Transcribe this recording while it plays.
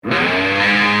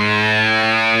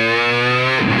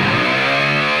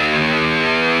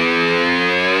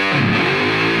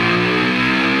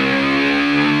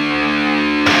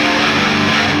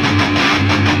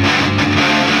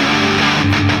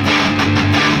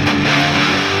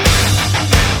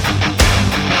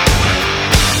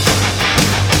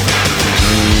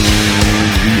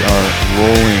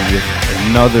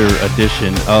another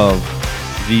edition of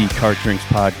the Cart Drinks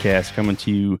Podcast, coming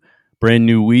to you brand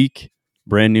new week,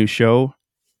 brand new show,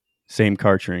 same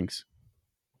Cart Drinks.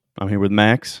 I'm here with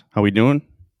Max. How we doing?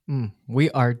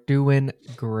 We are doing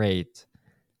great.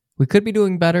 We could be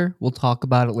doing better. We'll talk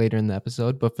about it later in the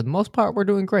episode, but for the most part, we're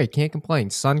doing great. Can't complain.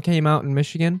 Sun came out in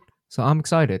Michigan, so I'm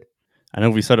excited. I know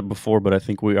we said it before, but I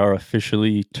think we are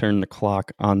officially turning the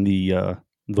clock on the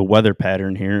weather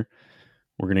pattern here.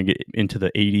 We're going to get into the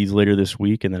 80s later this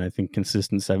week, and then I think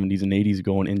consistent 70s and 80s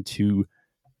going into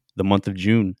the month of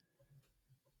June.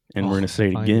 And we're going to say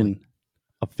it again,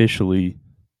 officially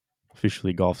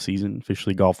golf season,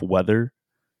 officially golf weather,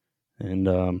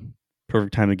 and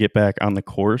perfect time to get back on the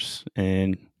course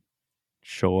and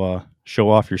show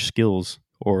off your skills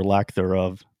or lack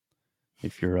thereof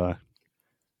if you're a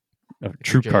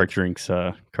true Cart Drinks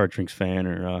fan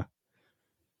or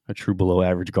a true below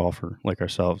average golfer like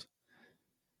ourselves.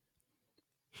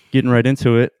 Getting right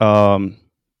into it. Third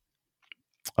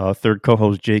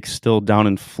co-host Jake's still down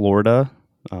in Florida.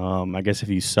 I guess if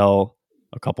you sell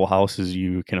a couple houses,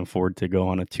 you can afford to go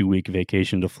on a 2-week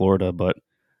vacation to Florida, but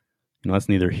that's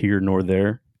neither here nor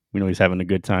there. We know he's having a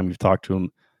good time. We've talked to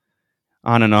him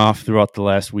on and off throughout the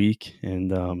last week,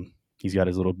 and he's got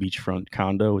his little beachfront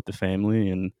condo with the family,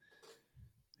 and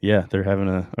yeah, they're having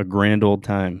a grand old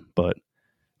time. But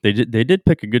they did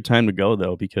pick a good time to go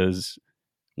though, because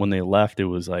when they left, it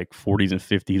was like 40s and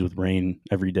 50s with rain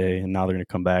every day, and now they're going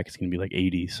to come back. It's going to be like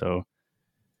 80. So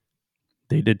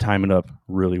they did time it up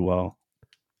really well.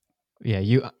 Yeah,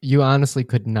 you honestly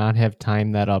could not have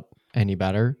timed that up any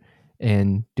better.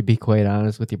 And to be quite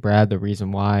honest with you, Brad, the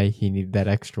reason why he needed that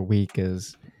extra week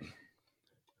is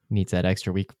he needs that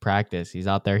extra week of practice. He's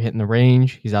out there hitting the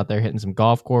range. He's out there hitting some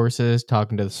golf courses,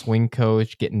 talking to the swing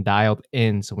coach, getting dialed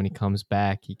in. So when he comes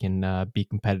back, he can be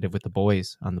competitive with the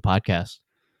boys on the podcast.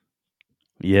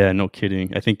 Yeah, no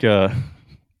kidding. I think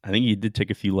he did take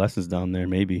a few lessons down there.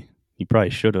 Maybe he probably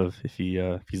should have if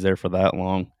he's there for that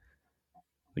long.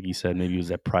 Like you said, maybe it was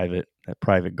that private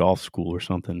golf school or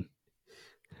something.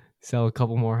 Sell a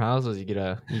couple more houses, you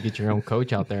get your own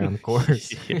coach out there on the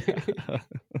course.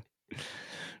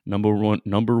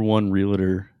 Number one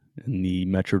realtor in the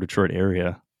Metro Detroit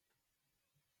area.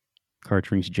 Cart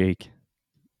Drinks Jake.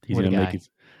 He's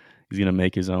gonna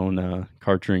make his own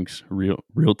Cart Drinks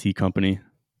realty company.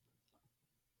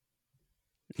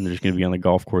 And they're just going to be on the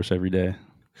golf course every day.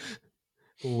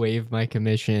 Waive my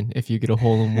commission if you get a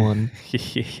hole-in-one.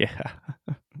 Yeah.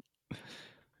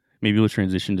 Maybe we'll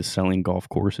transition to selling golf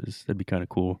courses. That'd be kind of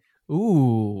cool.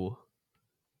 Ooh.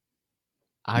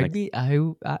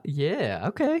 Yeah,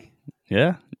 okay.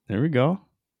 Yeah, there we go.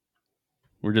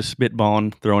 We're just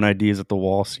spitballing, throwing ideas at the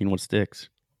wall, seeing what sticks.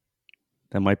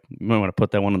 You might want to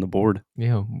put that one on the board.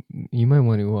 Yeah, you might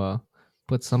want to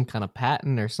put some kind of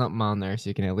patent or something on there so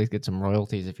you can at least get some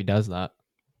royalties if he does that.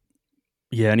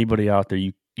 Yeah, anybody out there,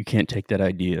 you can't take that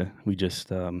idea. We just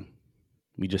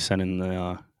sent in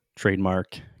the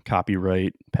trademark,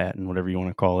 copyright, patent, whatever you want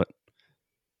to call it.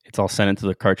 It's all sent into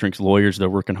the Cart Drinks lawyers. They're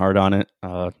working hard on it.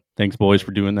 Thanks, boys,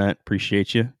 for doing that.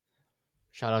 Appreciate you.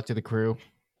 Shout out to the crew.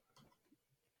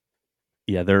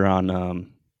 Yeah, they're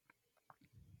on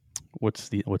what's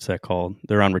that called?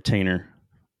 They're on retainer.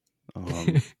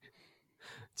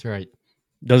 That's right.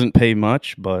 Doesn't pay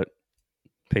much, but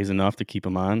pays enough to keep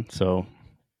them on. So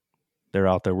they're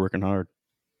out there working hard.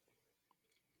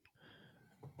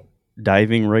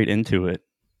 Diving right into it,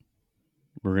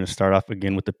 we're going to start off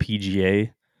again with the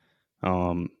PGA.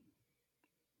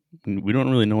 We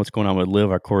don't really know what's going on with Liv.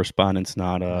 Our correspondent's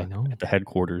not at the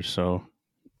headquarters, so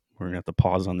we're going to have to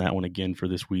pause on that one again for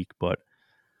this week. But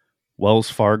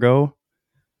Wells Fargo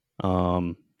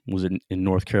was in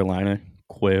North Carolina,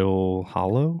 Quail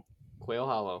Hollow.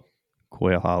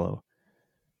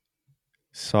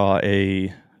 Saw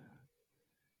it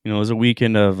was a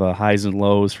weekend of highs and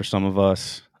lows for some of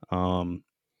us. Kind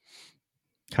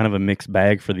of a mixed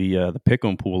bag for the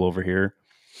pick'em pool over here.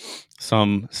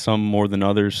 Some more than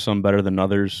others, some better than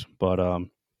others. But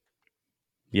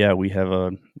yeah, we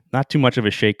have not too much of a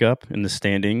shakeup in the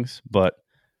standings, but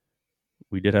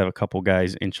we did have a couple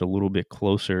guys inch a little bit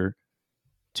closer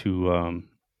to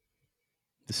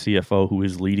the CFO who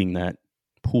is leading that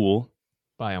pool.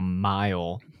 By a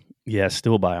mile. Yeah,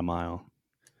 still by a mile.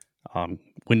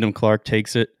 Wyndham Clark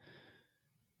takes it.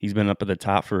 He's been up at the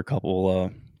top for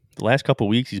the last couple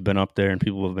weeks. He's been up there and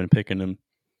people have been picking him.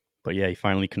 But yeah, he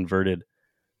finally converted.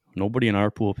 Nobody in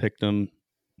our pool picked him.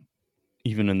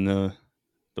 Even in the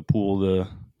pool, the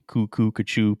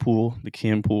Kachoo pool, the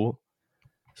Cam pool.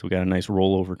 So we got a nice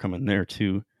rollover coming there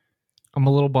too. I'm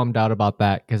a little bummed out about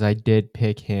that because I did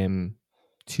pick him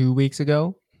 2 weeks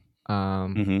ago.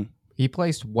 He he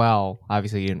placed well.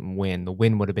 Obviously, he didn't win. The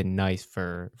win would have been nice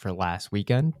for last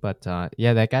weekend, but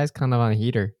yeah, that guy's kind of on a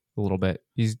heater a little bit.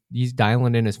 He's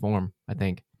dialing in his form, I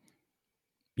think.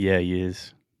 Yeah, he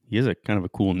is. He has a kind of a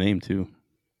cool name too. Heck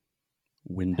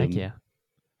Wyndham. yeah.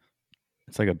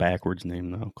 It's like a backwards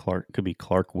name though. Clark could be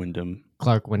Clark Wyndham.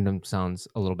 Clark Wyndham sounds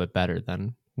a little bit better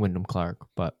than Wyndham Clark,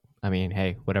 but I mean,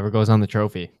 hey, whatever goes on the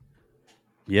trophy.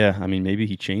 Yeah, I mean maybe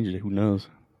he changed it. Who knows?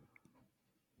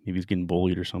 Maybe he's getting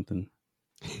bullied or something.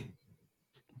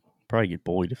 Probably get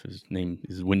bullied if his name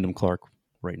is Wyndham Clark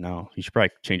right now. He should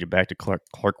probably change it back to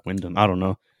Clark Wyndham. I don't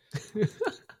know.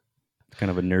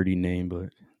 Kind of a nerdy name, but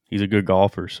he's a good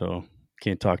golfer, so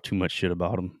can't talk too much shit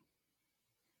about him.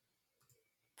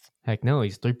 Heck no,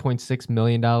 he's $3.6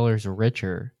 million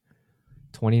richer,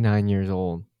 29 years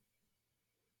old.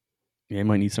 Yeah, he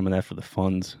might need some of that for the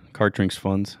funds. Cart Drinks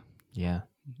funds. Yeah.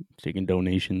 Taking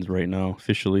donations right now,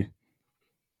 officially.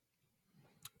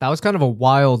 That was kind of a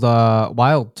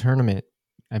wild tournament.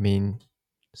 I mean,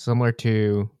 similar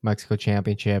to Mexico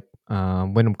Championship,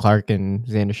 Wyndham Clark and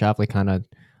Xander Schauffele kind of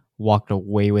walked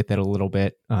away with it a little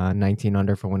bit. 19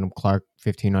 under for Wyndham Clark,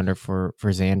 15 under for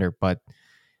Xander. But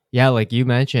yeah, like you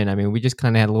mentioned, I mean, we just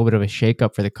kind of had a little bit of a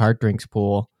shakeup for the Cart Drinks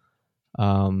pool.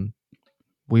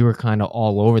 We were kind of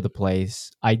all over the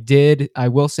place. I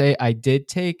will say, I did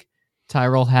take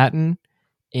Tyrell Hatton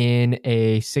in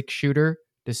a 6-shooter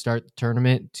to start the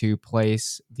tournament to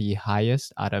place the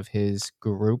highest out of his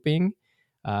grouping.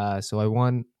 So I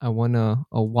won a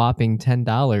whopping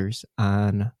 $10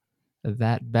 on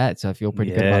that bet. So I feel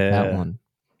pretty good about that Yeah. one.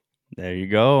 There you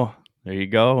go. There you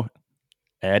go.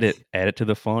 Add it to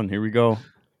the fun. Here we go.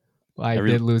 I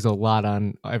did lose a lot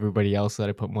on everybody else that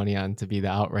I put money on to be the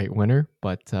outright winner,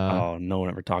 but Oh, no one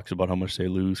ever talks about how much they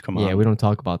lose. Come yeah, on. we don't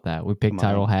talk about that. We picked Come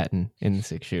Tyrell on. Hatton in the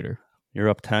 6-shooter. You're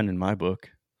up 10 in my book.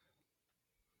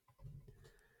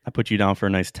 I put you down for a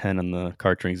nice 10 on the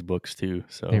Cart Drinks books too.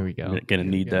 So There we go. Gonna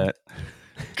need that.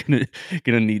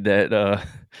 gonna need that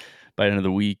by the end of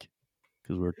the week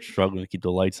because we're struggling to keep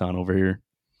the lights on over here.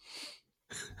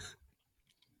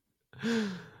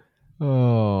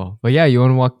 Oh, but yeah, you want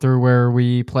to walk through where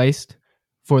we placed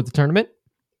for the tournament?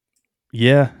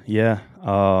 Yeah.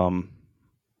 I'll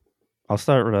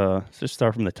start. Just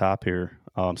start from the top here.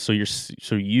 So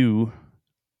you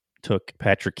took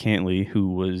Patrick Cantley, who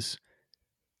was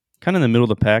kind of in the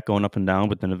middle of the pack, going up and down,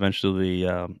 but then eventually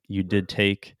you did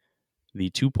take the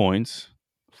 2 points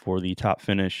for the top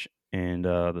finish, and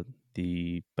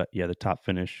the top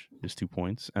finish is 2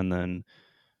 points, and then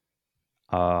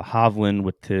Hovland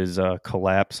with his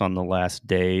collapse on the last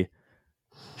day,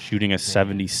 shooting a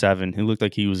 77. He looked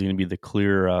like he was going to be the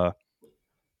clear at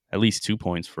least 2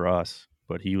 points for us,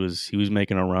 but he was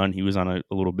making a run. He was on a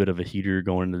little bit of a heater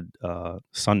going to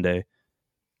Sunday.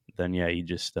 Then he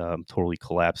just totally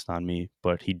collapsed on me,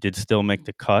 but he did still make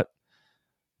the cut,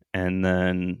 and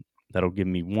then that'll give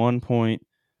me 1 point.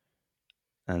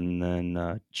 And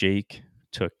then Jake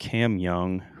took Cam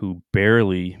Young, who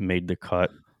barely made the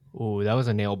cut. Oh, that was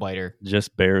a nail biter.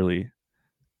 Just barely.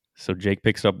 So Jake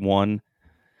picks up 1.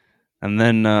 And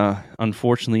then,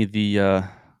 unfortunately, the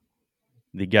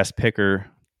guest picker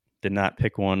did not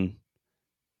pick one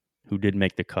who did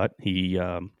make the cut. He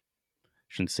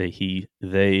shouldn't say he.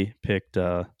 They picked.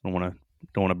 Don't want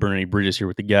to burn any bridges here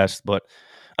with the guest, but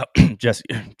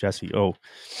Jesse. Oh,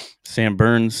 Sam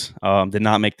Burns did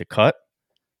not make the cut.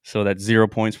 So that's 0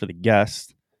 points for the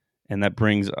guest, and that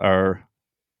brings our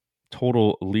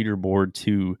total leaderboard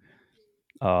to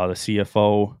the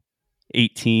CFO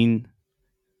 18,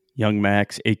 Young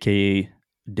Max, aka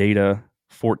Data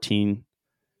 14,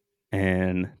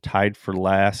 and tied for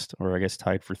last, or I guess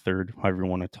tied for third, however you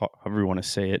want to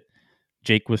say it.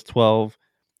 Jake with 12,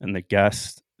 and the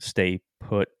guests stay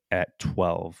put at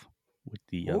 12 with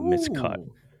the miscut.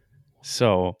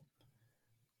 So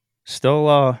still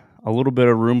a little bit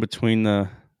of room between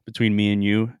me and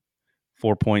you.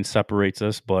 4 points separates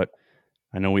us, but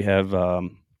I know we have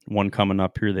one coming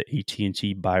up here, the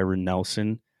AT&T Byron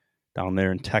Nelson down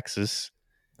there in Texas.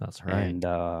 That's right. And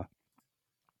a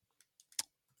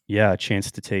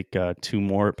chance to take 2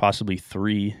 more, possibly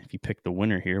 3 if you pick the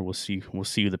winner here. We'll see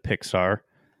who the picks are.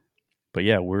 But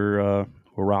yeah, we're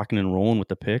rocking and rolling with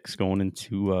the picks going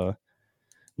into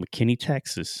McKinney,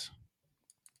 Texas.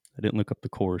 I didn't look up the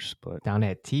course, but down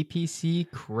at TPC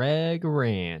Craig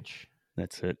Ranch.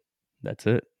 That's it.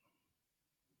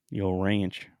 The old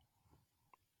ranch.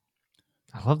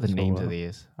 I love the names of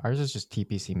these. Ours is just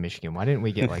TPC Michigan. Why didn't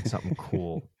we get like something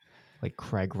cool like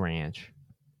Craig Ranch?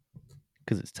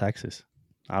 Because it's Texas.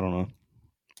 I don't know.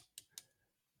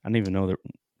 I didn't even know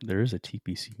there is a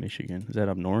TPC Michigan. Is that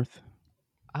up north?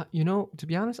 To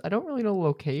be honest, I don't really know the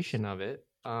location of it.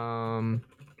 I'll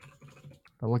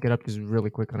look it up just really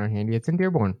quick on our handy. It's in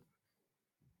Dearborn.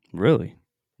 Really?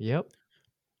 Yep.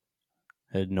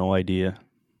 I had no idea.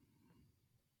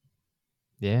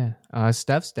 Yeah.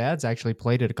 Steph's dad's actually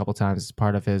played it a couple times as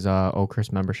part of his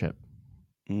Chris membership.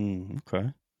 Okay.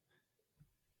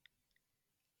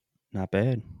 Not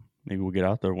bad. Maybe we'll get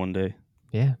out there one day.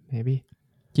 Yeah, maybe.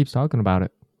 Keeps talking about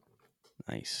it.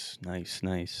 Nice, nice,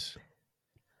 nice.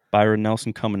 Byron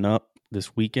Nelson coming up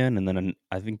this weekend, and then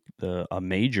I think a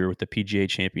major with the PGA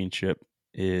Championship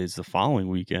is the following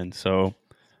weekend. So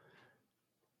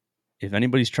if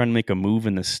anybody's trying to make a move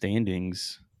in the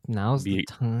standings, Now's the be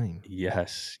time.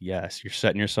 yes, you're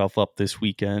setting yourself up this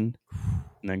weekend,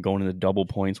 and then going to the double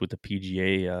points with the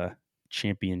PGA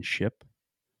Championship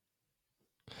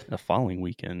the following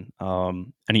weekend.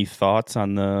 Any thoughts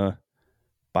on the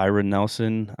Byron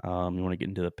Nelson? You want to get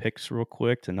into the picks real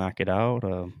quick to knock it out?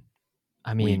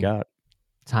 I What you mean, got?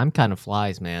 time kind of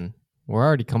flies, man. We're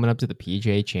already coming up to the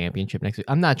PGA Championship next week.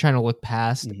 I'm not trying to look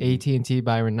past Mhm. AT&T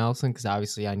Byron Nelson because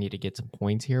obviously I need to get some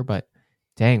points here, but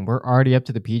dang, we're already up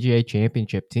to the PGA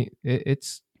Championship.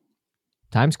 It's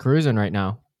time's cruising right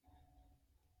now.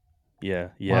 Yeah,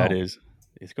 it Wow. is.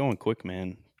 It's going quick,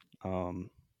 man. Um,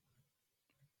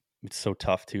 it's so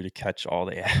tough too to catch all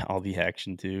the all the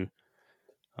action too.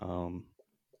 Um,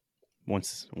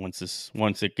 once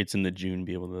it gets into June,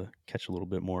 be able to catch a little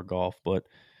bit more golf, but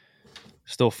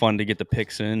still fun to get the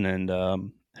picks in and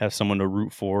have someone to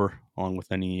root for, along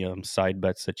with any side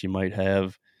bets that you might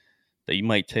have that you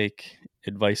might take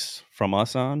advice from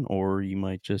us on, or you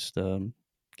might just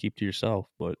keep to yourself.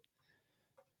 But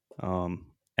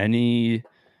any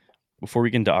before we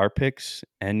get into our picks,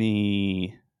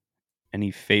 any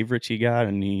favorites you got?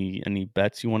 Any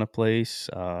bets you want to place?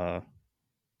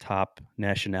 Top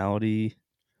nationality,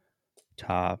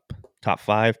 top top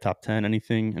five, top 10,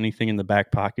 anything in the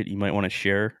back pocket you might want to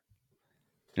share?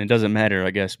 And it doesn't matter,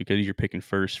 I guess, because you're picking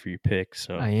first for your pick.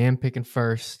 So I am picking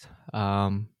first.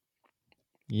 Brad,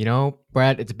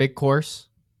 it's a big course.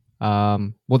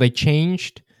 Well, they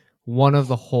changed one of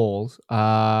the holes.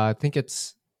 I think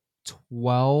it's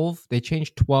 12. They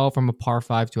changed 12 from a par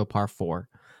 5 to a par 4.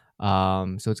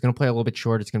 So it's going to play a little bit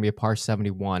short. It's going to be a par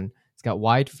 71. It's got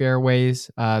wide fairways.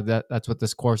 That's what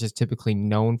this course is typically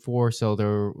known for. So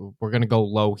we're going to go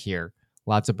low here.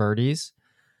 Lots of birdies.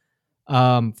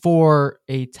 For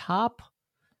a top,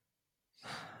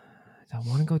 I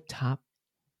want to go top.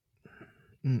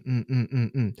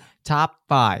 Top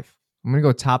 5. I'm going to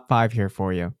go top 5 here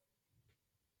for you.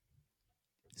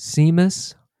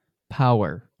 Seamus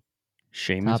Power.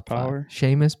 Seamus Top 5. Power.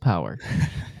 Seamus Power.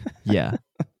 Yeah.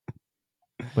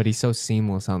 But he's so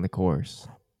seamless on the course.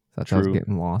 Thought I was True,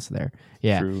 getting lost there.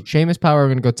 Yeah. true. Seamus Power, we're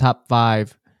going to go top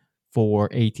 5 for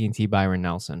AT&T Byron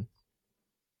Nelson.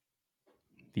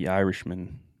 The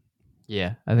Irishman.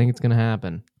 Yeah. I think it's going to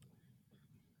happen.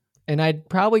 And I'd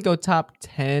probably go top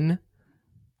 10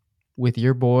 with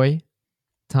your boy,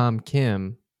 Tom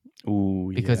Kim,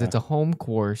 Ooh because yeah. it's a home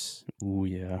course. Ooh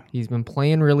yeah. He's been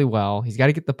playing really well. He's got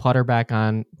to get the putter back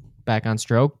on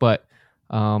stroke, but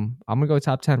I'm gonna go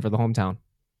top 10 for the hometown.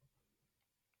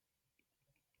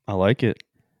 I like it.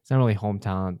 It's not really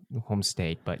hometown, home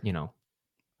state, but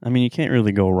I mean, you can't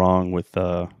really go wrong with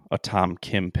a Tom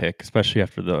Kim pick, especially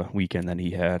after the weekend that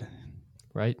he had.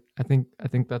 right? I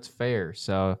think that's fair.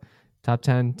 So top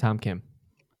 10, Tom Kim.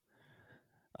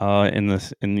 In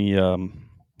the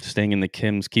staying in the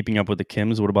Kims, keeping up with the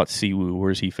Kims. What about Siwoo?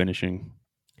 Where's he finishing?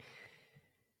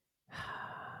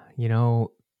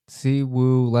 Si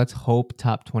Woo, let's hope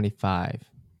top 25,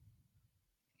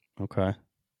 Okay,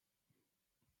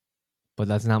 but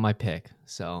that's not my pick.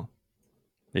 So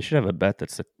they should have a bet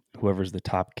that's whoever's the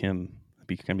top Kim.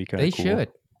 Can be kind of they cool. should.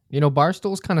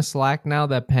 Barstool's kind of slack now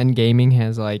that Penn Gaming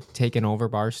has taken over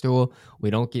Barstool. We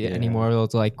don't get any Yeah, more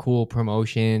of those cool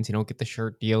promotions. You don't get the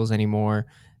shirt deals anymore.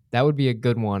 That would be a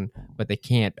good one, but they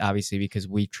can't obviously because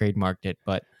we trademarked it.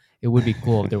 But it would be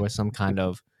cool if there was some kind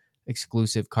of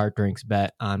exclusive card drinks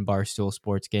bet on Barstool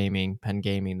Sports Gaming, Penn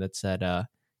Gaming that said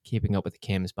 "Keeping Up with the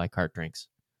Kims" by Card Drinks,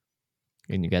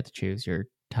 and you got to choose your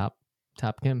top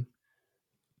Kim.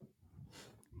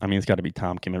 I mean it's got to be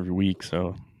Tom Kim every week,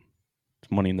 so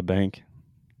it's money in the bank.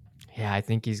 Yeah, I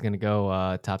think he's gonna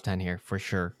go top 10 here for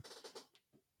sure.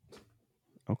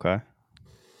 Okay.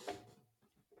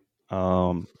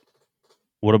 Um,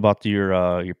 what about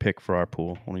your pick for our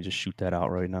pool? Let me just shoot that out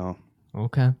right now.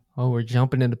 Okay. Oh, we're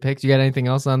jumping into picks. You got anything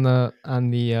else on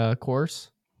the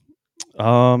course?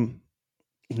 Um,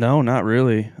 no, not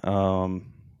really. Yeah,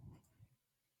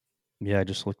 I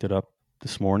just looked it up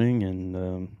this morning,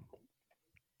 and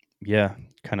yeah,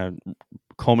 kind of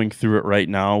combing through it right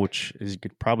now, which is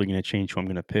probably going to change who I'm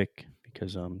going to pick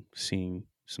because I'm seeing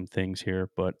some things here.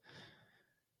 But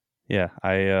yeah,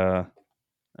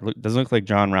 doesn't look like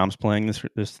John Rahm's playing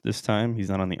this time. He's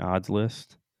not on the odds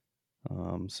list.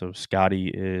 So Scotty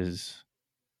is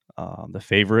the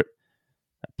favorite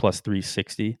at plus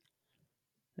 360,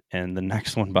 and the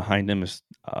next one behind him is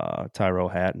Tyrell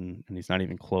Hatton, and he's not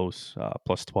even close,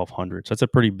 plus 1200. So that's a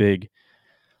pretty big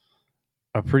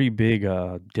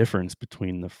difference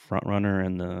between the front runner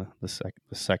and the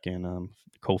second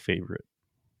co-favorite.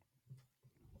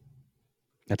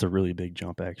 That's a really big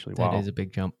jump, actually. That Wow, is a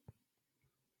big jump.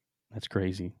 that's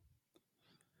crazy.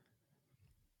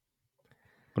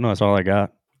 But no, that's all I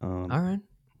got. All right.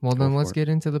 Well, Go then for let's it. get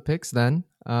into the picks then.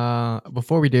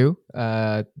 Before we do,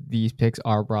 these picks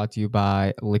are brought to you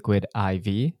by Liquid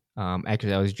IV.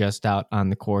 Actually, I was just out on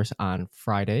the course on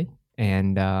Friday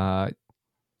and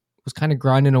was kind of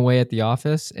grinding away at the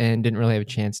office and didn't really have a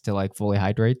chance to like fully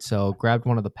hydrate. So grabbed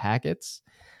one of the packets,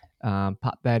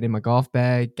 popped that in my golf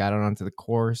bag, got out onto the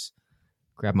course,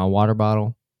 grabbed my water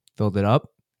bottle, filled it up,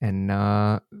 and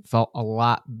felt a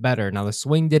lot better. Now, the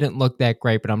swing didn't look that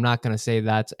great, but I'm not going to say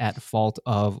that's at fault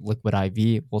of Liquid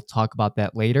IV. We'll talk about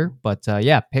that later. But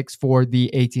yeah, picks for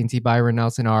the AT&T Byron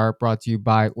Nelson are brought to you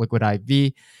by Liquid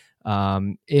IV.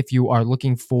 If you are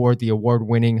looking for the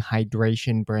award-winning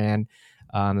hydration brand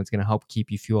that's going to help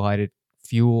keep you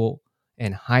fuel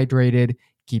and hydrated,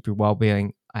 keep your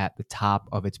well-being at the top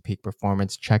of its peak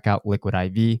performance, check out Liquid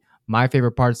IV. My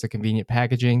favorite part is the convenient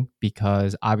packaging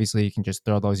because obviously you can just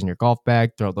throw those in your golf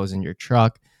bag, throw those in your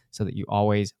truck so that you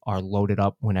always are loaded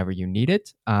up whenever you need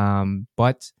it.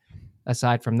 But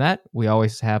aside from that, we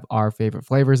always have our favorite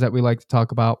flavors that we like to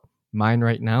talk about. Mine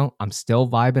right now, I'm still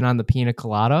vibing on the pina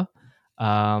colada.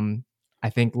 I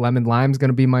think lemon lime is going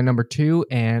to be my number 2,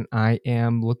 and I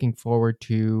am looking forward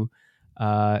to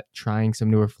trying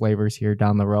some newer flavors here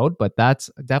down the road. But that's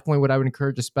definitely what I would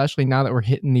encourage, especially now that we're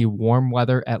hitting the warm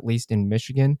weather, at least in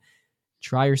Michigan.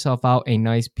 Try yourself out a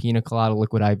nice pina colada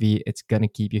liquid IV. It's going to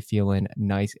keep you feeling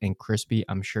nice and crispy.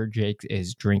 I'm sure Jake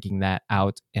is drinking that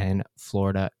out in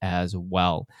Florida as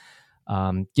well.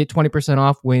 Get 20%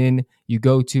 off when you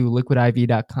go to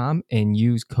liquidiv.com and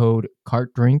use code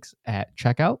CARTDRINKS at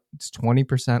checkout. It's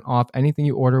 20% off anything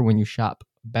you order when you shop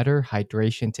Better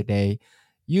Hydration today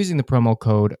using the promo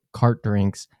code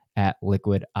CARTDRINKS at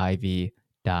liquidiv.com.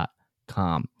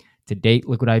 To date,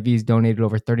 Liquid IV has donated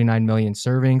over 39 million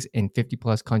servings in 50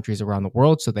 plus countries around the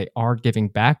world. So they are giving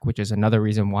back, which is another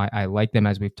reason why I like them,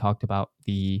 as we've talked about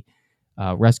the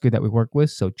rescue that we work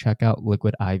with. So check out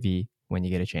Liquid IV when you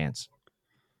get a chance.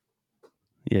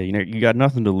 Yeah, you got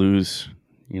nothing to lose.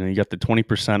 You got the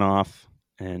 20% off,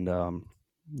 and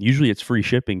usually it's free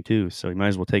shipping too. So you might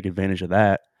as well take advantage of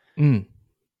that.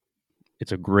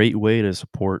 It's a great way to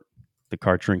support the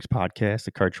Cart Drinks podcast,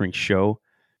 the Cart Drinks show,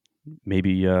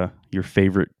 maybe your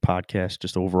favorite podcast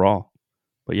just overall.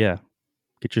 But yeah,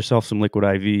 get yourself some Liquid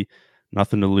IV,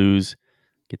 nothing to lose.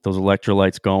 Get those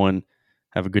electrolytes going.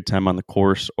 Have a good time on the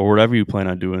course or whatever you plan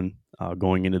on doing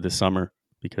going into the summer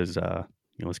because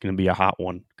it's going to be a hot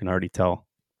one. Can already tell.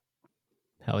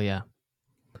 Hell yeah.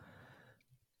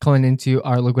 Coming into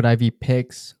our Liquid IV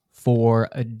picks for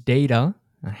data,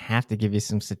 I have to give you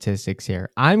some statistics here.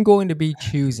 I'm going to be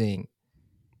choosing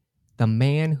the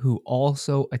man who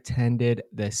also attended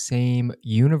the same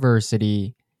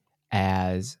university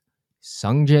as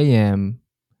Sung J M,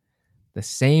 the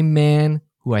same man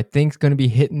who I think is going to be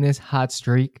hitting this hot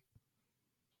streak.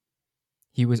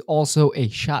 He was also a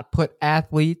shot put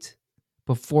athlete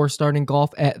before starting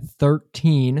golf at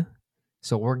 13.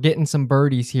 So we're getting some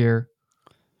birdies here.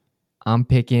 I'm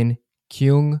picking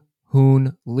Kyung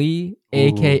Hoon Lee,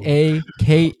 a.k.a.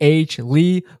 KH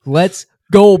Lee. Let's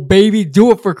go, baby.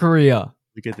 Do it for Korea.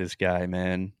 Look at this guy,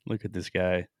 man. Look at this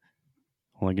guy.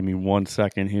 Hold on, give me 1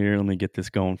 second here. Let me get this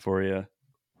going for you.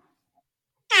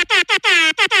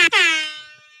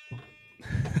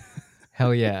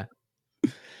 Hell yeah.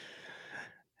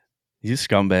 He's a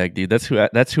scumbag, dude. That's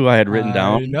who I had written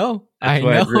down. I know. That's I who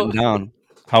I had know. written down.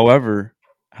 However,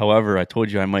 I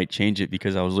told you I might change it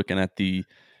because I was looking at the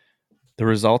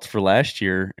results for last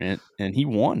year and he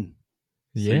won.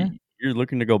 Yeah. So you're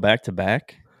looking to go back to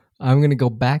back? I'm going to go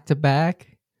back to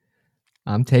back.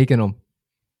 I'm taking them.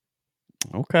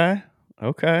 Okay.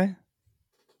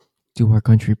 Do our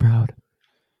country proud.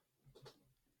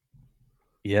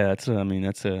 Yeah, it's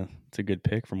a good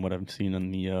pick from what I've seen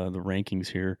on the rankings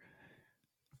here.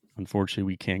 Unfortunately,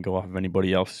 we can't go off of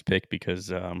anybody else's pick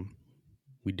because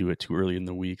we do it too early in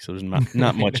the week, so there's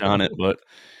not much on it. But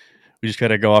we just got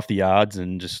to go off the odds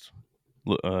and just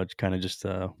kind of just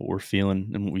what we're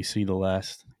feeling and what we see the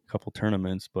last couple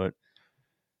tournaments, but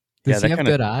yeah, Does he that have kind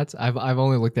of good odds? I've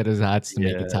only looked at his odds to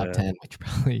make it top yeah. 10, which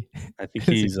probably I think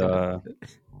isn't he's good.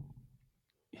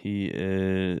 he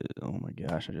is. Oh my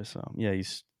gosh, I just saw him. Yeah,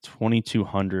 he's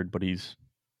 2,200, but he's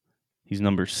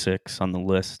number 6 on the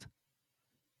list.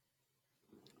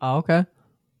 Oh, okay.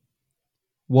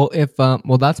 Well, if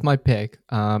well, that's my pick,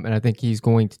 and I think he's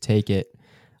going to take it.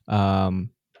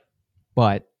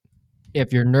 But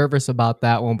if you're nervous about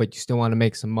that one, but you still want to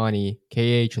make some money,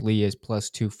 KH Lee is plus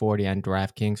 240 on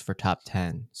DraftKings for top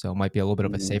 10. So it might be a little bit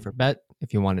of a Mm, safer bet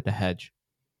if you wanted to hedge.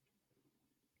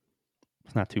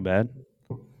 it's not too bad.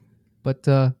 But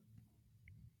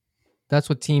that's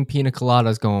what Team Pina Colada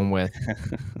is going with.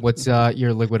 What's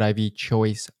your Liquid IV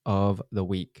choice of the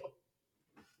week?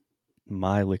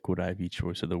 My Liquid IV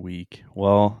choice of the week.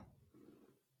 Well,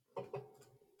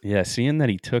 yeah, seeing that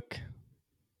he took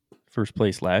first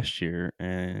place last year,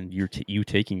 and you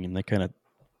taking him, that kind of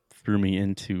threw me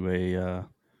into I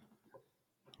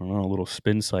don't know, a little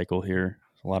spin cycle here.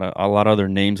 A lot of other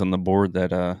names on the board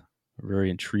that are very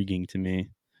intriguing to me.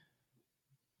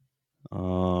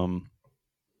 Um,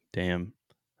 damn.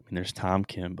 I mean, there's Tom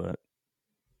Kim, but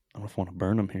I don't know if I want to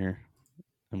burn him here.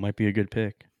 It might be a good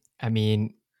pick. I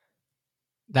mean,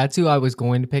 that's who I was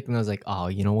going to pick, and I was like, oh,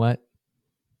 you know what?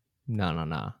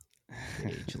 No.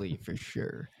 KH Lee for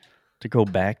sure. To go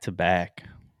back to back.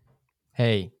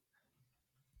 Hey,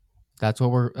 that's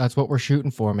what we're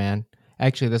shooting for, man.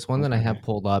 Actually, this one that I have Okay.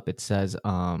 pulled up, it says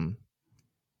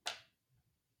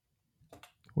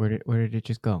where did it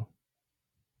just go?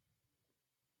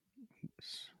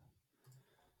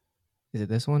 Is it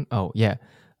this one? Oh, yeah.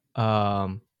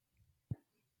 Um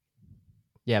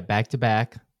yeah, back to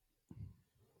back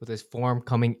with his form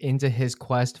coming into his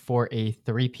quest for a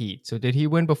three-peat. So did he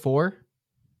win before?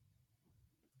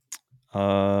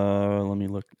 Let me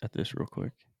look at this real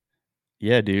quick.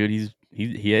 Yeah, dude,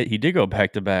 he did go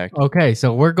back to back. Okay,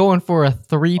 so we're going for a Oh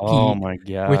three-peat, my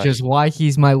which is gosh. why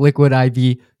he's my Liquid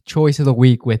IV choice of the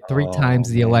week with three Oh times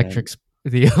the man.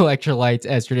 the electrolytes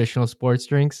as traditional sports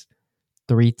drinks,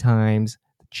 three times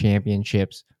the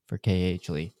championships for KH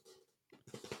Lee.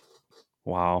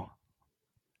 Wow.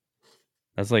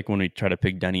 That's like when we try to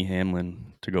pick Denny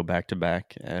Hamlin to go back to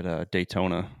back at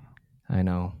Daytona, I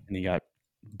know. and he got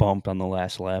bumped on the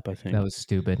last lap, I That think. was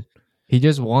stupid. He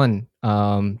just won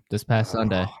this past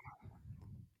Sunday Oh,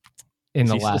 in is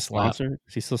the he still last lap. sponsored?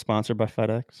 Is he still sponsored by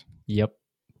FedEx? Yep.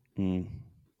 Hmm.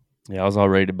 Yeah, I was all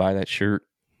ready to buy that shirt.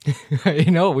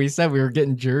 You know, we said we were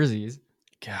getting jerseys,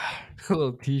 God,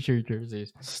 little t-shirt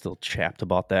jerseys. still chapped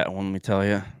about that one. Let me tell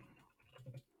you,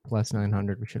 Plus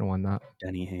 900. We should have won that.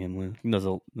 Denny Hamlin. He does I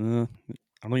don't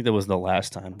think that was the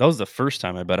last time. That was the first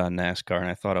time I bet on NASCAR, and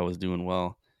I thought I was doing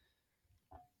well,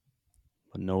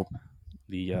 but nope.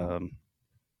 The I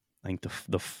think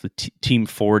team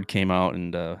Ford came out,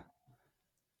 and I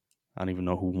don't even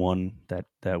know who won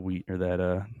that week or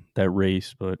that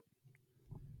race, but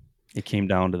it came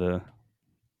down to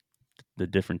the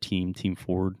different team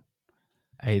Ford.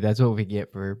 Hey, that's what we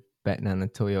get for betting on a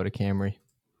Toyota Camry.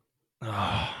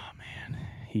 Oh man,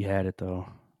 he had it though.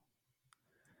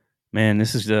 Man,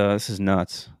 this is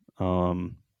nuts.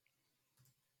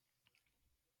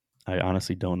 I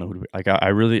honestly don't know who to, like.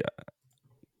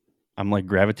 I'm like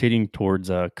gravitating towards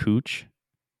Cooch,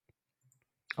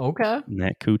 Okay.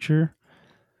 Matt Kuchar,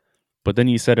 but then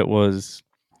you said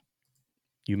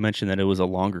you mentioned that it was a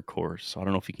longer course, so I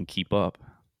don't know if he can keep up.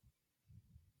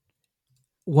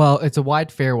 Well, it's a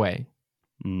wide fairway.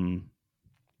 Mm.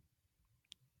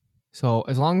 So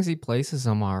as long as he places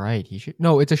them all right, he should.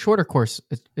 No, it's a shorter course.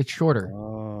 It's shorter.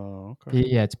 Oh, okay.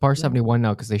 Yeah, it's par Yeah. 71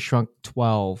 now because they shrunk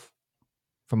 12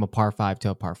 from a par 5 to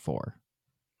a par 4.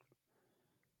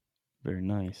 Very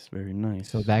nice, very nice.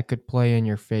 So that could play in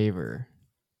your favor.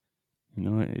 You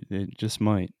know, it just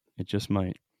might. It just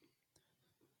might.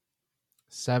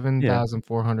 Yeah,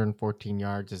 7,414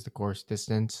 yards is the course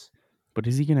distance. but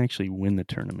is he gonna actually win the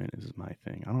tournament? Is my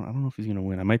thing. I don't know if he's gonna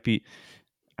win. I might be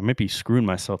screwing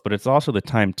myself, but it's also the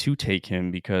time to take him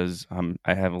because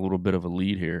I have a little bit of a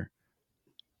lead here.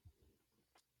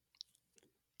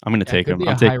 I'm gonna That take could him. be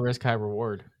I'm a high taking. risk, high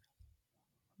reward.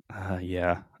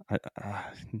 Yeah.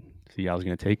 See, I was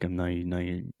gonna take him. Now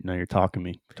you're talking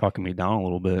me down a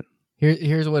little bit.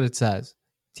 Here's what it says.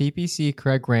 TPC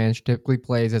Craig Ranch typically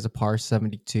plays as a par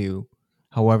 72.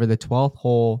 However, the 12th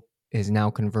hole is now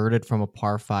converted from a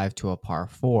par 5 to a par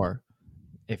 4.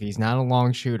 If he's not a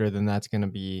long shooter, then that's going to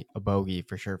be a bogey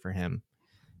for sure for him.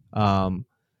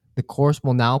 The course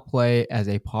will now play as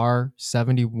a par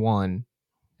 71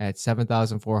 at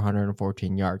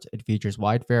 7,414 yards. It features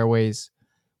wide fairways,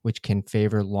 which can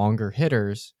favor longer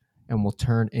hitters and will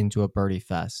turn into a birdie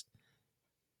fest.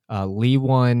 Lee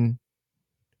won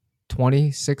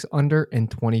 26 under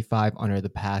and 25 under the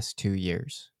past 2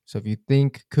 years. So if you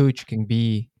think Cooch can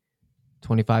be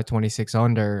 25, 26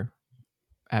 under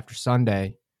after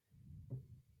Sunday,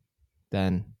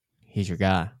 then he's your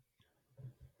guy.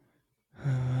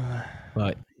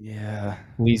 But yeah,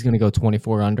 Lee's going to go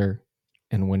 24 under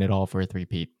and win it all for a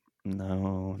three-peat.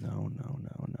 no.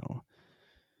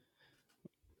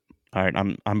 All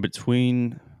right, I'm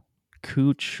between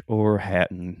Cooch or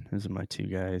Hatton. Those are my two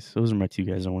guys. I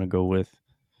want to go with.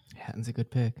 Hatton's a good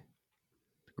pick.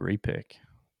 Great pick.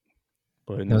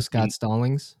 But No Scott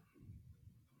Stallings?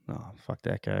 No, fuck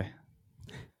that guy.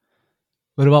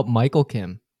 What about Michael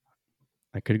Kim?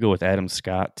 I could go with Adam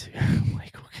Scott too.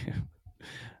 Michael Kim.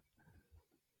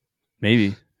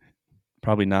 Maybe.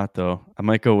 Probably not, though. I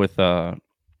might go with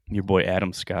your boy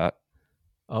Adam Scott.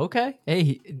 Okay.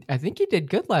 Hey, I think he did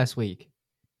good last week.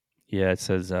 Yeah, it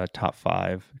says top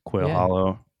 5. Quail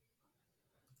Hollow.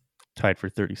 Tied for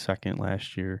 32nd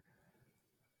last year.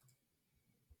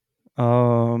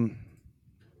 Man,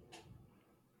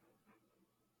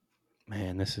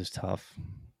 this is tough.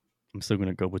 I'm still going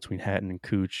to go between Hatton and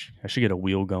Cooch. I should get a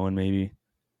wheel going, maybe.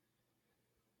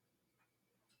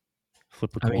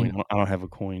 Flip a coin. I don't have a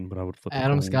coin, but I would flip a coin.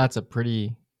 Adam Scott's a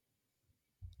pretty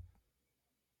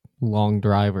long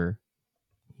driver.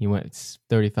 He went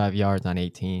 35 yards on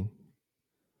 18.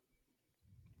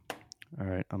 All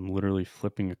right, I'm literally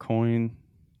flipping a coin.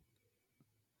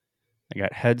 I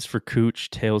got heads for Cooch,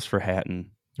 tails for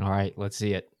Hatton. All right, let's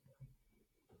see it.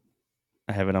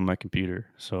 I have it on my computer,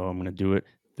 so I'm going to do it.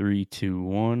 3, 2,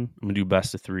 1. I'm going to do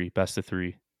best of 3.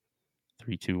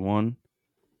 3, 2, 1.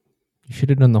 You should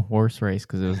have done the horse race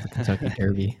because it was the Kentucky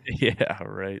Derby. Yeah,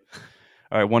 right.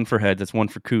 All right, 1 for heads. That's 1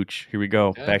 for Cooch. Here we go.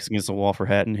 Okay. Backs against the wall for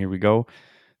Hatton. Here we go.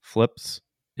 Flips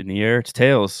in the air. It's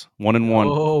tails. 1 and 1.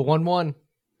 Oh, 1-1.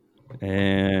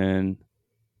 And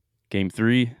game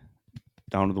 3.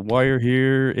 Down to the wire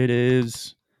here. It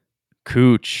is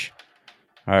Cooch.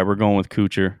 All right, we're going with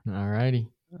Coocher. All righty.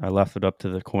 I left it up to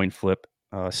the coin flip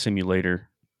simulator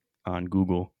on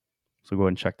Google. So go ahead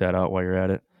and check that out while you're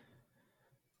at it.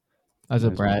 That's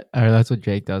what Brad, or that's what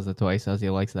Jake does. That's why he says he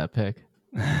likes that pick.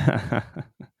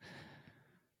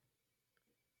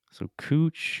 So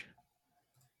Cooch,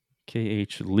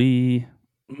 KH Lee.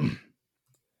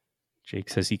 Jake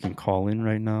says he can call in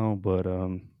right now, but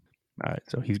all right,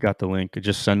 so he's got the link.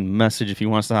 Just send a message if he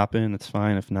wants to hop in. That's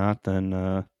fine. If not,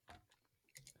 then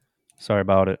sorry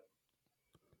about it.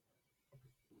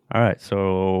 All right,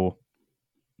 so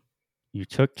you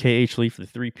took KH Lee for the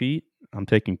 3-peat. I'm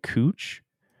taking Cooch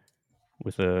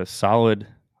with a solid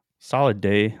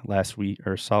day last week,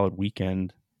 or solid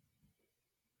weekend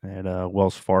at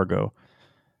Wells Fargo.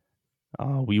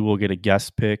 We will get a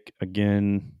guest pick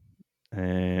again,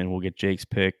 and we'll get Jake's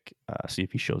pick, see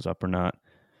if he shows up or not.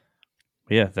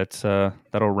 But yeah, that's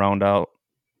that'll round out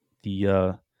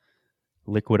the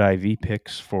Liquid IV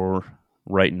picks for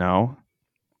right now.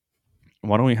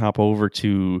 Why don't we hop over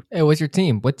to... Hey, what's your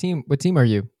team? What team are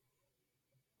you?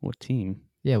 What team?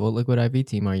 Yeah, what Liquid IV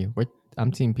team are you?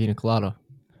 I'm Team Pina Colada.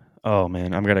 Oh,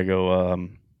 man, I'm going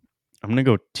to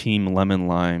go Team Lemon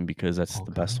Lime because that's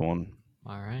the best one.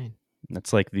 All right.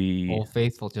 That's like the... Old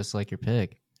Faithful, just like your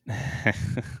pick. I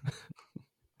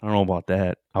don't know about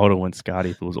that. I would have went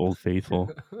Scotty if it was Old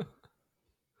Faithful.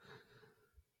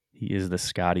 He is the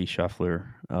Scotty Scheffler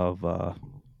of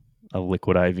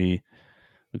Liquid IV.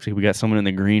 Looks like we got someone in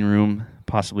the green room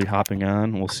possibly hopping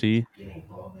on. We'll see.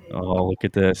 Oh, look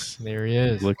at this. There he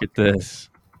is. Look at this.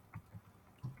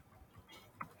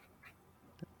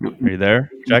 Are you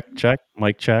there? Check.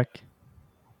 Mic check.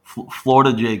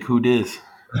 Florida Jake, who dis?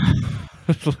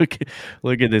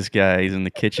 Look at this guy. He's in the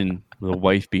kitchen with a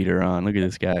wife beater on. Look at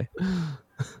this guy.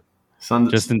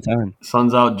 Just in time.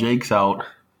 Sun's out, Jake's out.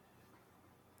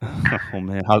 Oh,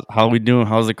 man. How are we doing?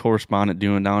 How's the correspondent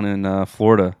doing down in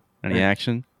Florida? Any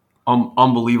action?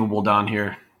 Unbelievable down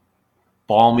here.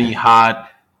 Balmy, hot,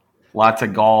 lots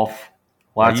of golf.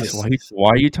 Why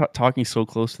are you talking so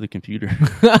close to the computer?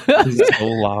 It's so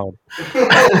loud.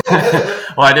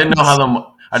 Well, I didn't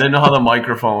know how the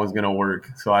microphone was gonna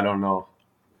work, so I don't know.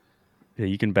 Yeah,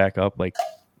 you can back up like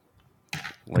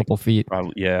a couple feet.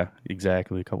 Probably, yeah,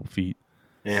 exactly, a couple feet.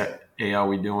 Yeah. Hey, how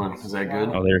we doing? Is that good?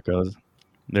 Oh, there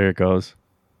it goes.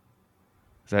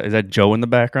 Is that Joe in the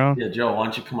background? Yeah, Joe, why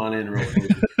don't you come on in real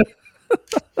quick?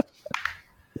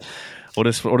 What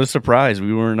a surprise!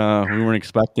 We weren't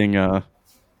expecting a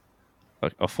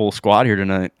full squad here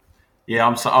tonight. Yeah,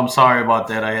 I'm sorry about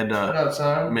that. I had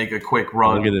to make a quick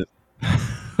run. Look at it.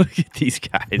 Look at these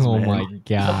guys. Oh man. my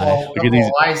god! Look at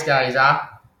these nice guys, huh?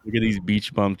 Look at these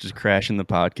beach bumps just crashing the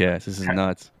podcast. This is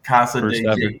nuts. Casa First de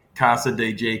ever.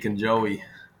 Jake and Joey.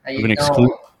 How We have you an doing?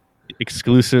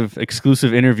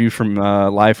 exclusive interview from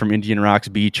live from Indian Rocks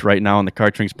Beach right now on the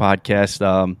Card Drinks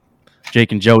podcast.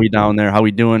 Jake and Joey down there. How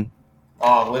we doing?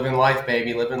 Oh, living life,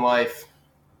 baby, living life.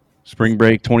 Spring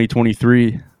break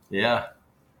 2023. Yeah.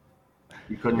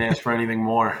 You couldn't ask for anything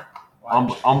more.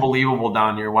 Unbelievable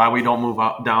down here. Why we don't move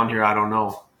up down here, I don't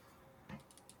know.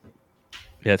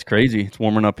 Yeah, it's crazy. It's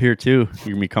warming up here too.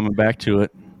 You're gonna be coming back to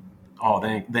it. Oh,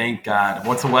 thank God.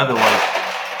 What's the weather like?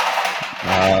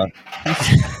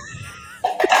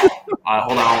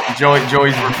 Hold on.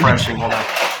 Joey's refreshing. Hold on.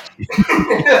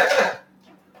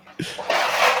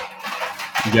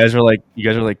 You guys are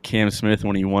like Cam Smith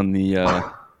when he won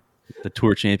the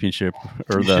tour championship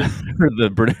or the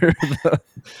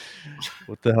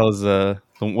what the hell's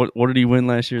what did he win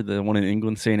last year? The one in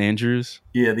England, St. Andrews.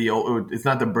 Yeah, it's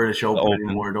not the British Open Open.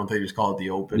 anymore. Don't they just call it the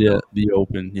Open? Yeah, the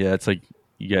Open. Yeah, it's like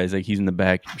you guys he's in the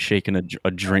back shaking a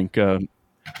drink, doing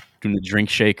the drink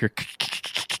shaker.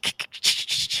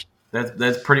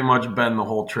 That's pretty much been the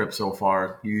whole trip so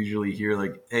far. You usually hear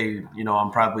like, hey,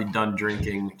 I'm probably done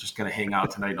drinking, just gonna hang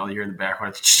out tonight, and all you hear in the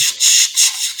background.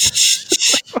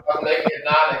 I'm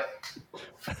hypnotic.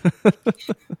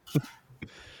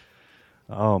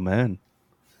 Oh man,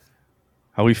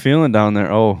 how we feeling down there?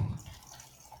 Oh,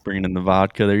 bringing in the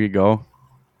vodka. There you go.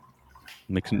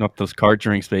 Mixing up those card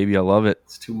drinks, baby. I love it.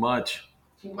 It's too much.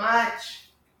 Too much.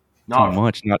 No, Too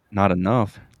much, not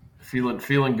enough.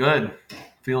 feeling good.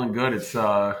 Feeling good. It's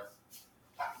been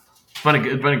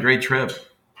a great trip.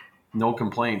 No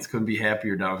complaints. Couldn't be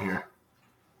happier down here.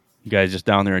 You guys just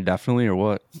down there indefinitely or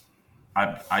what?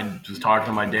 I was talking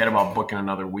to my dad about booking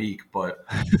another week, but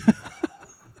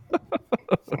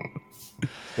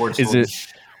Is it?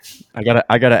 I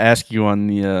gotta ask you on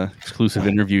the exclusive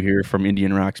interview here from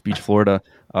Indian Rocks Beach, Florida.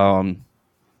 Do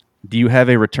you have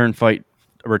a return flight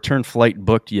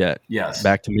booked yet? Yes.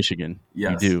 Back to Michigan.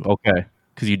 Yes. You do. Okay.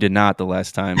 Because you did not the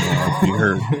last time we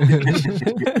heard.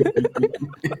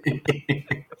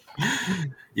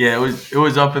 Yeah, it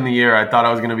was up in the air. I thought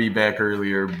I was going to be back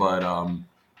earlier, but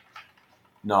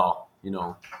no,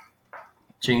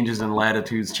 changes in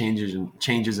latitudes,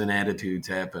 changes in attitudes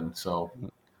happen. So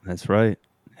That's right.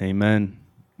 Amen,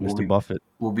 Mr. Buffett.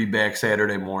 We'll be back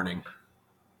Saturday morning.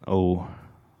 Oh,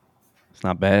 it's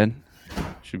not bad.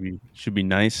 Should be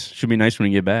nice. Should be nice when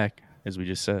we get back, as we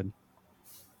just said.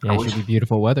 Yeah, it should be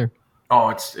beautiful weather. Oh,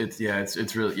 it's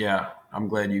really, yeah. I'm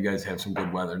glad you guys have some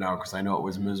good weather now because I know it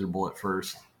was miserable at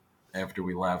first after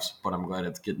we left, but I'm glad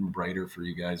it's getting brighter for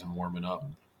you guys and warming up.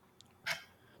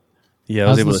 Yeah, I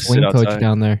How's was able the to swing sit coach outside.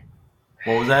 down there?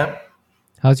 What was that?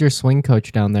 How's your swing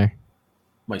coach down there?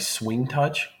 My swing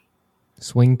touch?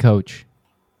 Swing coach.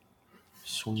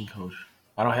 Swing coach.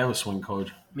 I don't have a swing coach.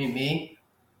 Me?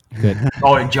 Good.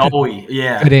 Oh, and Joey.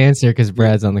 Yeah. Good answer because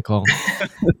Brad's on the call.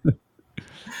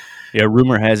 Yeah,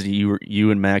 rumor has it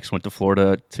you and Max went to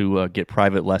Florida to get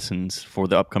private lessons for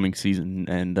the upcoming season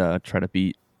and try to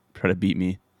beat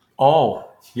me. Oh,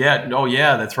 yeah. Oh,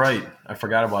 yeah, that's right. I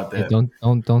forgot about Yeah, that.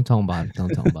 don't tell him about it. Don't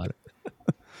tell him about it.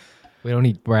 We don't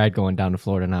need Brad going down to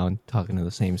Florida now and talking to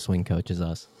the same swing coach as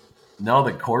us. No,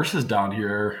 the courses down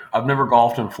here. I've never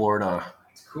golfed in Florida.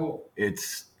 It's cool.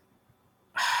 It's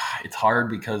hard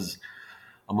because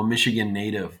I'm a Michigan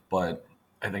native, but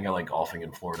I think I like golfing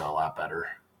in Florida a lot better.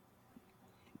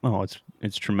 Oh,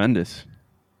 it's tremendous.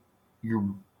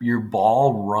 Your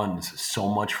ball runs so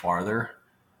much farther.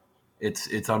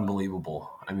 It's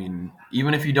unbelievable. I mean,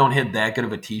 even if you don't hit that good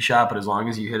of a tee shot, but as long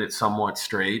as you hit it somewhat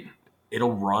straight,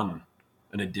 it'll run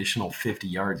an additional 50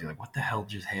 yards. You're like, what the hell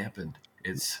just happened?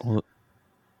 Well,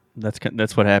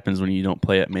 that's what happens when you don't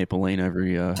play at Maple Lane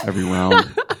every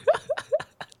round.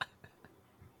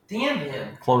 Damn him.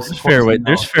 Close.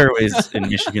 There's fairways in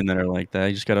Michigan that are like that.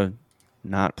 You just gotta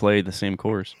not play the same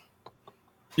course.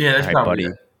 Yeah, that's All right, probably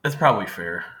buddy. that's probably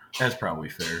fair. That's probably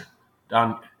fair.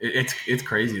 It's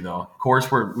crazy though. Course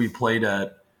where we played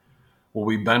at, well,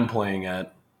 we've been playing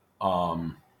at.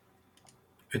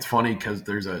 It's funny because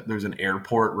there's an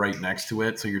airport right next to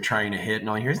it, so you're trying to hit, and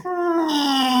all you hear is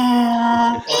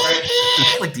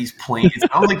like these planes.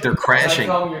 It sounds like they're crashing.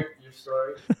 Tell me your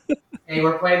story. Hey,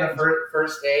 we're playing the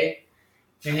first day.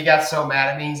 Dude, he got so mad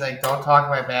at me. He's like, "Don't talk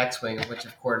my backswing," which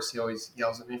of course he always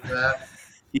yells at me for that.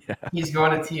 Yeah. He's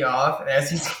going to tee off, and as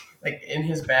he's like in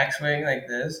his backswing like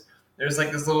this, there's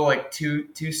like this little like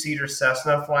two-seater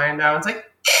Cessna flying down. It's like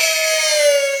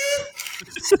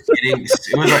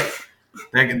It was like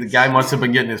the guy must have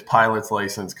been getting his pilot's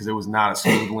license because it was not a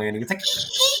smooth landing.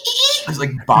 It's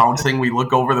like bouncing. We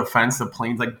look over the fence, the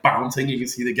plane's like bouncing. You can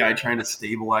see the guy trying to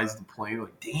stabilize the plane.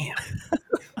 Like, damn.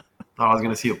 Thought I was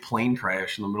going to see a plane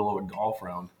crash in the middle of a golf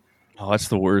round. Oh, that's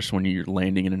the worst when you're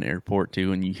landing in an airport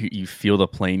too, and you feel the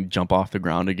plane jump off the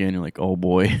ground again. You're like, oh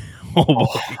boy,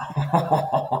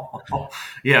 oh boy.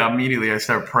 Yeah, immediately I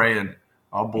start praying.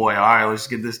 Oh boy, all right, let's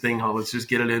get this thing. Let's just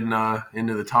get it in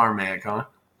into the tarmac, huh?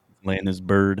 Land this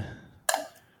bird.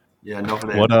 Yeah, enough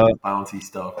of that What bouncy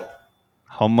stuff.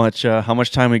 How much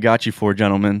time we got you for,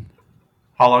 gentlemen?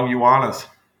 How long you want us?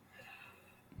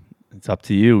 It's up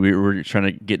to you. We're trying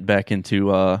to get back into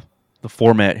the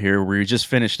format here. We just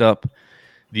finished up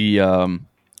the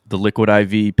Liquid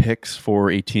IV picks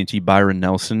for AT&T Byron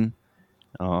Nelson.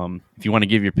 If you want to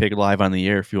give your pick live on the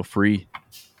air, feel free.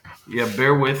 Yeah,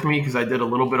 bear with me because I did a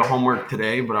little bit of homework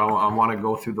today, but I want to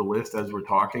go through the list as we're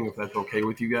talking, if that's okay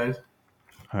with you guys.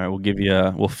 All right,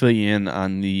 we'll fill you in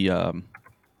on the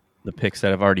picks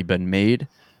that have already been made.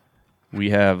 We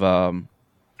have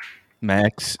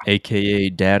Max, aka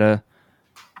Data.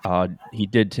 He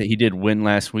did win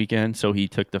last weekend, so he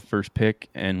took the first pick,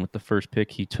 and with the first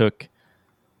pick, he took.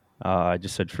 I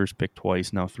just said first pick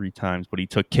twice, now 3 times, but he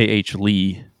took KH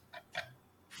Lee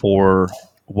for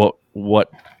what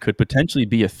could potentially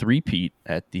be a three-peat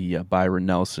at the Byron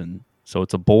Nelson. So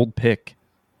it's a bold pick,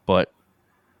 but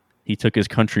he took his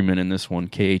countryman in this one,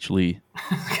 KH Lee.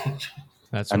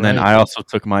 That's and right. then I also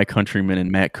took my countryman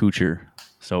in Matt Kuchar.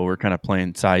 So we're kind of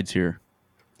playing sides here.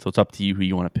 So it's up to you who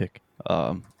you want to pick.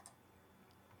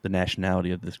 The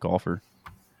nationality of this golfer.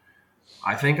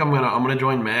 I think I'm gonna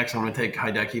join Max. I'm gonna take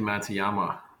Hideki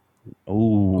Matsuyama.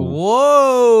 Oh,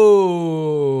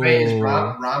 Whoa! Wait, is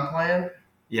Ron playing?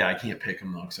 Yeah, I can't pick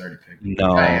him though because I already picked him.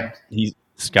 no, he's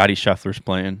Scotty Scheffler's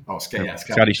playing. Oh, Scotty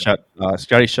Scotty.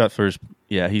 Scheffler's.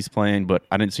 Yeah, he's playing, but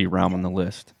I didn't see Rahm on the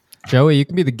list. Joey, you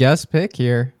can be the guest pick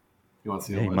here. You want to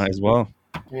see Yeah, the you list? might as well.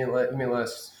 Give me a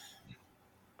list.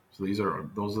 So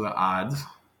those are the odds.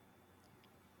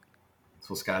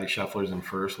 So Scotty Scheffler's in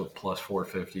first with plus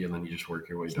 450, and then you just work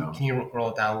your way down. Can you roll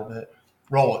it down a little bit?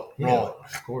 Roll it.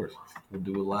 Of course. We'll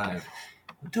do it live.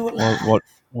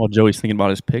 While Joey's thinking about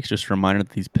his picks, just a reminder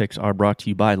that these picks are brought to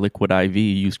you by Liquid IV.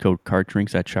 Use code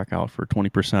CARDDRINKS at checkout for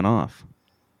 20% off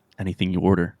anything you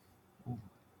order. Can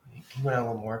you go down a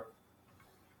little more?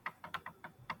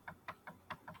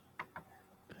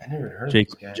 I never heard of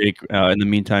this guy. Jake. In the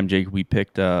meantime, Jake, we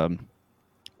picked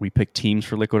teams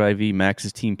for Liquid IV. Max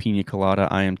is team Pina Colada.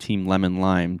 I am team Lemon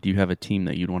Lime. Do you have a team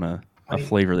that you'd want a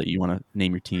flavor that you want to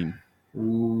name your team?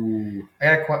 Ooh.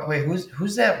 I got wait.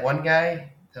 Who's that one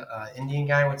guy? The Indian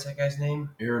guy. What's that guy's name?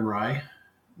 Aaron Rye.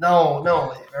 No.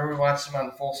 Remember we watched him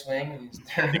on Full Swing?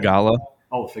 Thigala?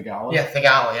 Oh, Thigala? Yeah,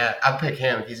 Thigala. Yeah, I'll pick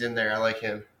him. He's in there. I like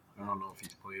him. I don't know if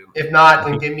he's playing. If not,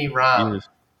 then give me Rom. He's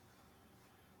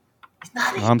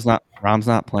not. Rom's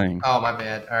not playing. Oh, my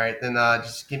bad. All right, then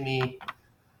just give me.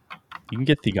 You can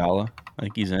get Thigala. I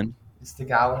think he's in. Is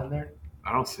Thigala in there?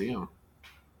 I don't see him.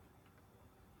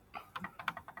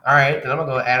 All right, then I'm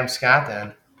gonna go with Adam Scott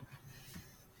then.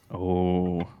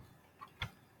 Oh.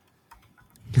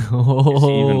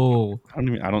 Oh.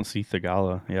 I don't see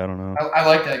Thigala. Yeah, I don't know. I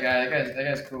like that guy. That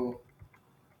guy's cool.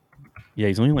 Yeah,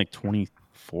 he's only like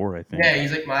 24, I think. Yeah,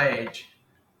 he's like my age.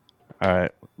 All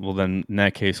right. Well, then in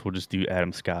that case, we'll just do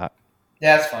Adam Scott.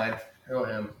 Yeah, that's fine. Go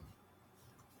him.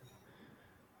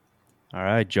 All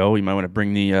right, Joe. You might want to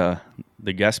bring the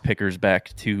guest pickers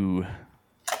back in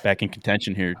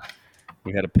contention here.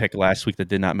 We had a pick last week that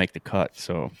did not make the cut,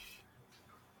 so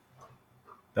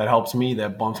That helps me.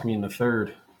 That bumps me into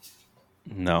third.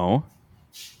 no.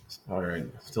 All right.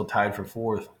 Still tied for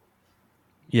fourth.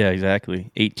 Yeah,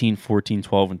 exactly. 18, 14,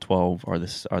 12, and 12 are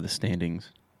the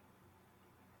standings.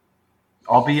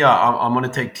 I'll be. I'm gonna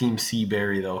take Team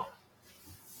Seaberry though.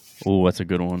 Oh, that's a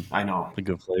good one. I know. That's a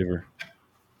good flavor.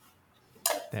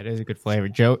 That is a good flavor.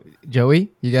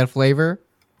 Joey, you got a flavor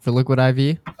for Liquid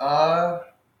IV?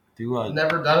 Do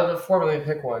Never done it before, but let me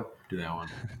pick one. do that one.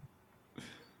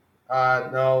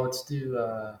 No, let's do.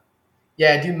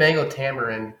 Do mango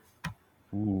tamarind.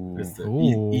 Ooh. It's the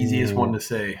Ooh. easiest one to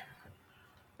say.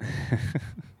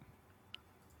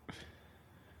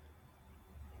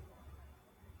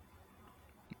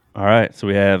 All right, so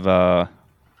we have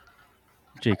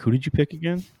Jake. Who did you pick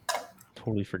again?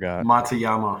 Totally forgot.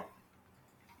 Matsuyama.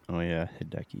 Oh yeah,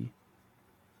 Hideki.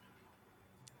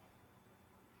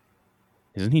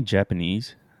 Isn't he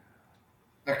Japanese?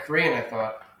 A Korean, I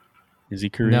thought. Is he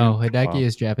Korean? No, Hideki Wow.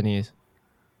 is Japanese.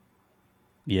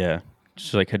 Yeah,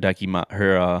 just like Hideki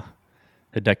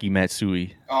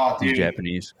Matsui. Oh, He's dude.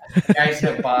 Japanese. Guys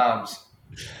hit bombs.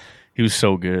 He was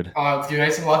so good. Oh, dude, I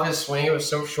used to love his swing. It was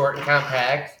so short and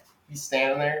compact. He's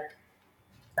standing there.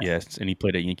 Yes, and he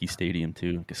played at Yankee Stadium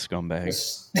too, like a scumbag.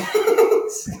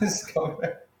 Just going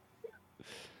there.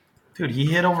 Dude, he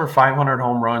hit over 500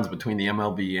 home runs between the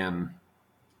MLB and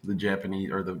the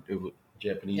Japanese or the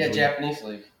Japanese. Yeah, league. Japanese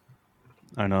league.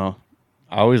 I know.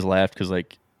 I always laughed because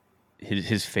like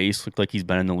his face looked like he's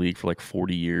been in the league for like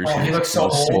 40 years. Oh, he was- looks so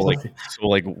was old. so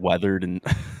like weathered and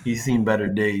He's seen better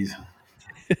days.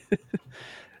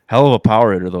 hell of a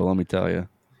power hitter though. Let me tell you.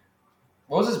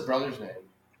 What was his brother's name?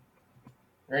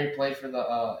 Or he played for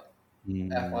the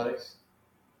Athletics?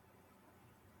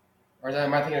 Or is that,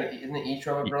 am I thinking, isn't it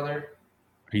Ichiro a brother?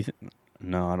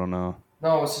 No, I don't know.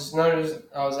 No, it was just, no,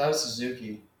 that was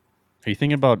Suzuki. Are you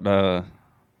thinking about the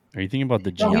No, he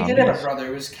did have a Giambis? brother.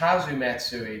 It was Kazu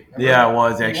Matsui. Remember? Yeah, it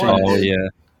was actually. Oh yeah,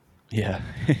 yeah.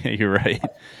 You're right.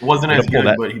 Wasn't Way as to pull good,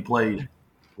 that- but he played.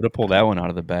 Would have pulled that one out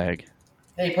of the bag.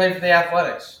 Hey, he played for the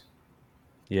Athletics.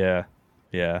 Yeah,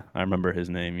 yeah. I remember his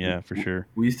name. Yeah, for sure.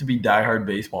 We used to be diehard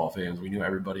baseball fans. We knew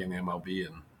everybody in the MLB,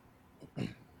 and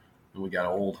we got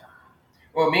old.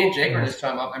 Well, me and Jake were just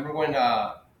talking about. I remember when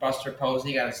Buster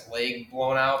Posey got his leg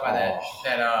blown out by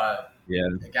Yeah,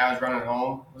 the guy was running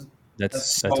home. That's that's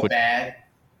so what bad.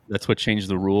 that's what changed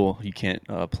the rule. You can't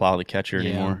plow the catcher Yeah.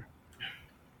 anymore.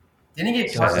 Didn't he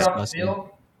get So carted off the disgusting. field?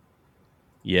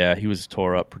 Yeah, he was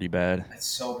tore up pretty bad. That's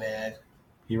so bad.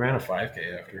 He ran a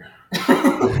 5K after.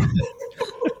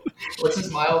 What's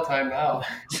his mile time now?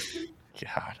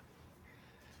 God.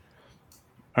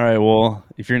 All right. Well,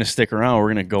 if you're gonna stick around, we're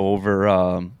gonna go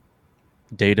over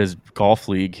Data's golf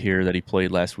league here that he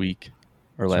played last week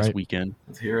or That's last right. weekend.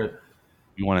 Let's hear it.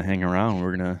 If you want to hang around,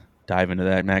 we're gonna dive into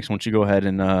that. Max, why don't you go ahead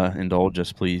and indulge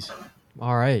us, please?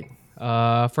 All right.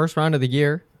 First round of the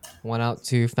year. Went out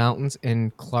to Fountains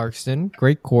in Clarkston.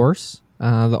 Great course.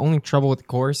 The only trouble with the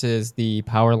course is the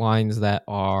power lines that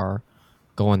are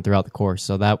going throughout the course.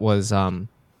 So that was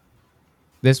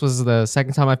this was the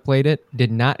second time I played it.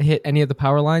 Did not hit any of the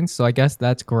power lines, so I guess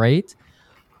that's great.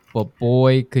 But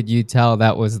boy, could you tell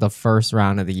that was the first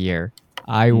round of the year.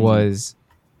 I was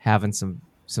having some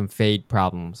fade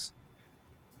problems.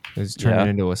 It was turning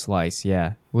into a slice. Yeah,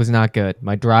 it was not good.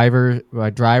 My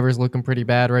driver's looking pretty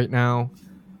bad right now.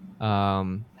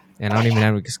 And I don't even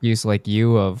have an excuse like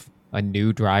you of a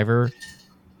new driver.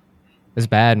 It's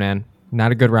bad, man.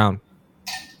 Not a good round.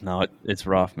 No, it's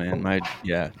rough, man.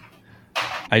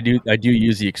 I do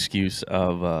use the excuse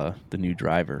of the new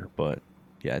driver, but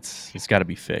yeah, it's got to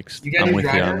be fixed. You got a I'm new with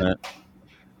you on driver? that.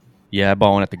 Yeah, I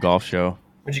bought one at the golf show.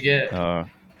 What'd you get?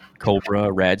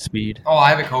 Cobra Rad Speed. Oh, I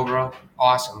have a Cobra.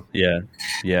 Awesome. Yeah.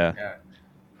 Yeah.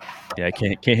 I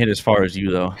can't hit as far as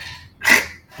you though.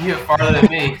 You get farther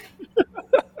than me.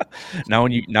 Now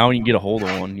when you get a hold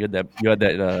of one, you had that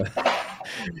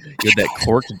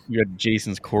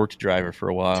Jason's corked driver for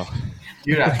a while.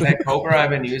 Dude, that Cobra I've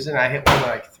been using, I hit one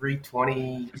like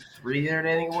 323 there, I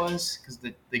think it was, because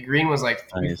the green was like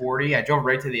 340. I drove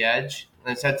right to the edge,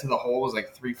 and it said to the hole was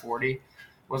like 340. It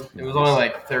was only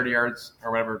like 30 yards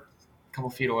or whatever, a couple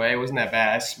feet away. It wasn't that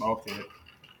bad. I smoked it.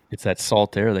 It's that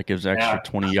salt air that gives extra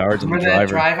 20 yards on the Remember that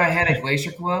driver. drive I had at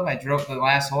Glacier Club? I drove the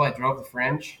last hole. I drove the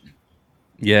fringe.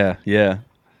 Yeah.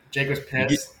 Jake was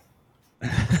pissed.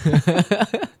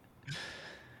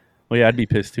 Well, yeah, I'd be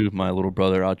pissed too if my little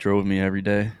brother outdrove me every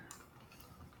day.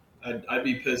 I'd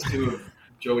be pissed too if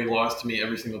Joey lost to me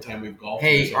every single time we've golfed.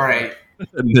 Hey, all right.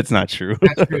 That's not true.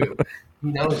 That's true. He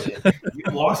knows it. You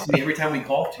lost to me every time we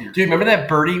golfed here. Dude, remember that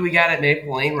birdie we got at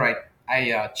Maple Lane where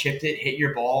I chipped it, hit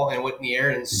your ball, and went in the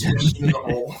air and swished into the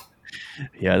hole?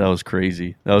 Yeah, that was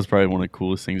crazy. That was probably one of the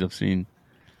coolest things I've seen.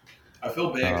 I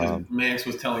feel bad because Max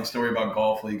was telling a story about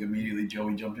golf league. Immediately,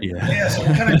 Joey jumped in. Yeah. So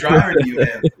what kind of driver do you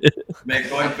have? Max,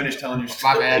 go ahead and finish telling your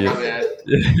story. My bad.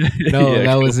 No, Yeah,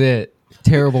 that was it.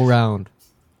 Terrible round.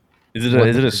 Is it What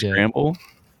a to forget. scramble?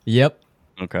 Yep.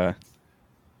 Okay.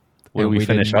 What did And we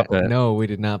finish did up not- at? No, we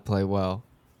did not play well.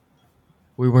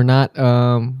 We were not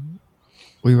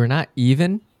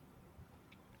even,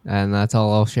 and that's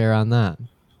all I'll share on that.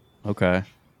 Okay.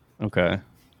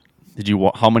 Did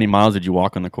you? How many miles did you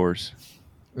walk on the course?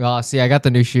 Well, see, I got the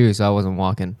new shoes, so I wasn't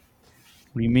walking.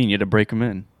 What do you mean? You had to break them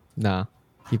in? Nah,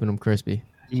 keeping them crispy.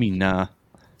 You mean nah?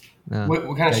 Nah. What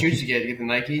kind of Gotta shoes keep- did you get? You get the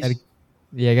Nikes? gotta-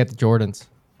 Yeah, I got the Jordans.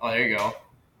 Oh, there you go.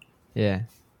 Yeah, Did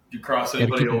you cross Gotta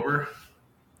anybody keep 'em. over?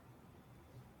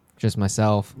 just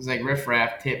myself. He's like Riff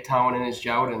Raff tiptoeing in his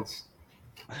Jordans.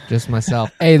 Just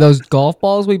myself. Hey, those golf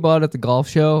balls we bought at the golf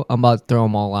show, I'm about to throw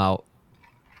them all out.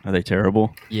 Are they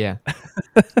terrible? Yeah,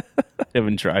 I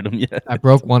haven't tried them yet. I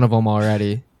broke one of them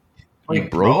already. You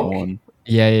broke one.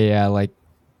 Yeah. Like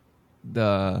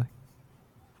the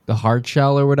hard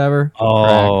shell or whatever.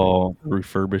 Oh,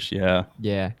 refurbished. Yeah.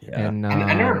 Yeah. Yeah. And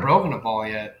I never broken a ball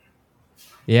yet.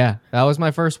 yeah, that was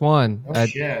my first one. Oh,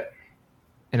 shit.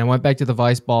 And I went back to the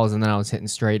vice balls, and then I was hitting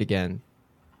straight again.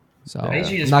 So I think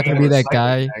she I'm just not gonna found be the that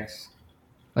recycling guy. bags.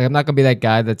 Like I'm not gonna be that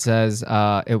guy that says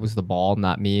it was the ball,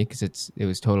 not me, because it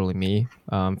was totally me.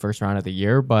 First round of the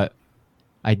year, but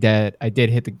I did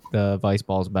hit the vice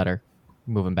balls better,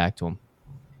 moving back to them.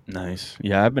 Nice.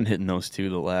 Yeah, I've been hitting those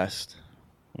too I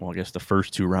guess the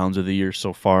first 2 rounds of the year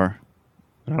so far.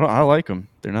 I like them.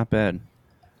 They're not bad.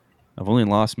 I've only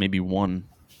lost maybe one,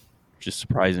 which is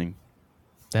surprising.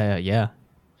 Yeah.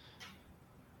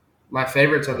 My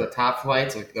favorites are the top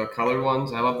flights, like the colored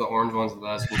ones. I love the orange ones the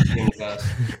best. When you the best.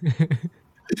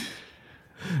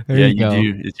 There Yeah, you you go.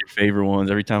 do. It's your favorite ones.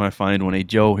 Every time I find one, hey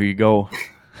Joe, here you go.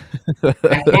 I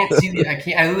can't see the. I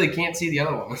can't. I literally can't see the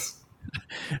other ones.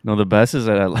 No, the best is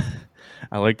that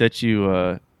I like that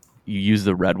you use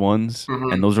the red ones, and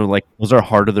Mm-hmm. those are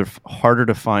harder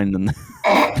to find than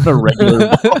the regular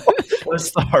ball.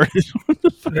 That's the hardest one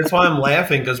to find. That's why I'm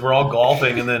laughing because we're all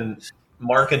golfing, and then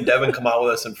Mark and Devin come out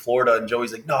with us in Florida, and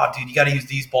Joey's like, "No, dude, you got to use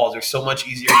these balls. They're so much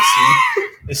easier to see."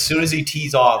 As soon as he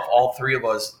tees off, all 3 of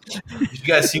us, did you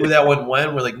guys see where that one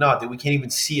went? We're like, "No, dude, we can't even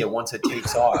see it once it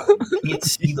takes off. You can't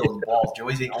see those balls."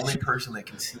 Joey's the only person that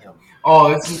can see them.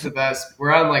 Oh, this is the best.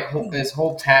 We're on like this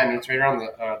whole 10. It's right around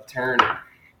the turn.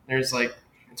 There's like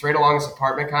it's right along this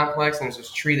apartment complex, and there's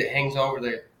this tree that hangs over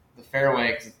the fairway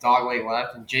because it's dog leg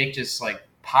left, and Jake just like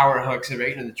power hooks it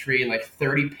right into the tree, and like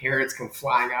 30 parrots come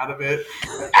flying out of it.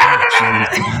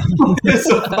 It's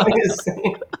the funniest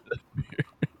thing.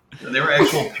 And they were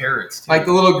actual parrots, too. Like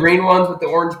the little green ones with the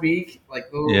orange beak,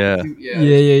 like the little Yeah. Yeah.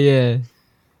 It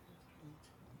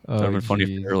would have Oh, been funny if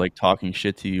jeez. they were like talking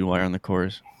shit to you while you're on the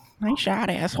course. Nice shot,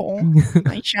 asshole.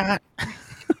 Nice shot.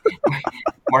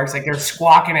 Mark's like they're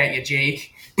squawking at you,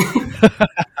 Jake.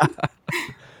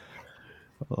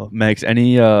 Max,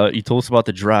 any you told us about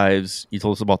the drives, you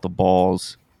told us about the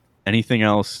balls. Anything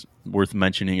else worth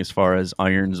mentioning as far as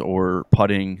irons or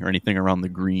putting or anything around the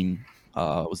green?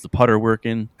 Was the putter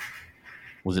working?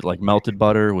 Was it like melted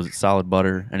butter? Was it solid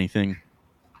butter? Anything?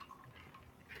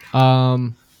 No.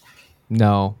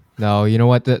 You know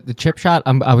what? The chip shot,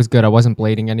 I was good. I wasn't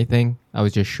blading anything. I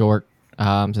was just short.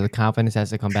 So the confidence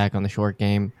has to come back on the short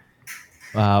game.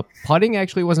 Putting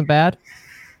actually wasn't bad.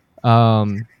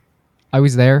 I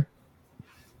was there.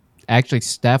 Actually,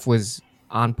 Steph was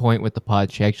on point with the putt.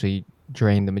 She actually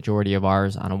drained the majority of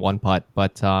ours on a 1 putt.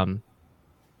 But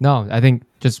no, I think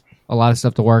just a lot of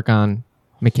stuff to work on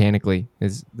mechanically.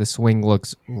 Is the swing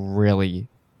looks really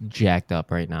jacked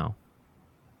up right now.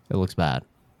 It looks bad.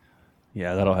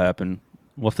 Yeah, that'll happen.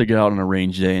 We'll have to get out on a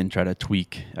range day and try to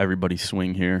tweak everybody's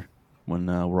swing here when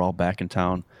we're all back in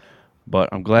town. But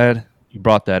I'm glad you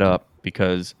brought that up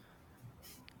because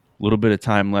a little bit of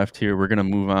time left here. We're going to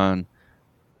move on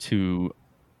to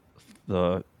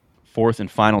the 4th and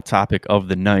final topic of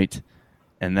the night,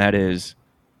 and that is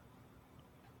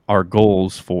our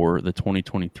goals for the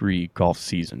 2023 golf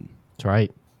season. That's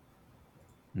right.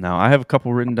 Now, I have a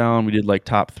couple written down. We did like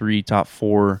top 3, top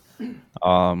 4.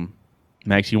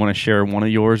 Max, you want to share one of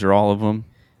yours or all of them?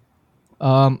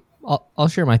 I'll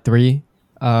share my 3.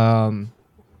 I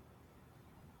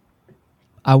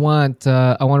want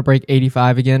to break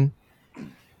 85 again.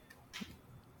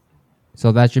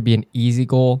 So that should be an easy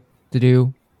goal to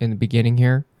do in the beginning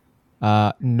here.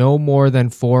 No more than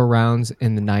 4 rounds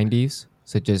in the 90s,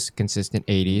 so just consistent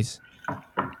 80s. Okay.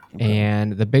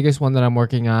 And the biggest one that I'm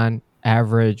working on,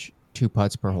 average 2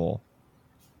 putts per hole.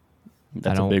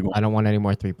 That's a big one. I don't want any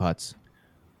more 3 putts.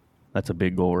 That's a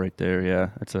big goal right there.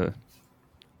 Yeah, I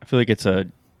feel like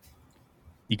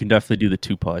you can definitely do the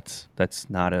 2 putts. That's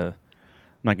not I'm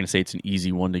not going to say it's an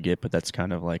easy one to get, but that's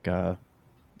kind of like a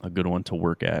good one to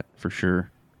work at for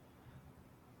sure.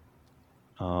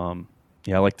 Yeah,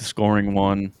 I like the scoring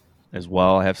one as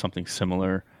well. I have something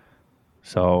similar.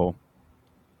 So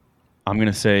I'm going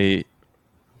to say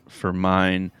for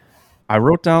mine, I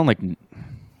wrote down like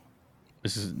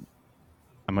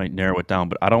I might narrow it down,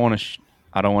 but I don't want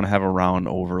to have a round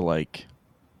over like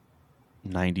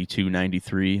 92,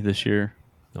 93 this year.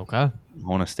 Okay. I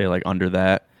want to stay like under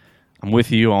that. I'm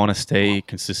with you. I want to stay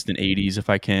consistent 80s if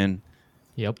I can.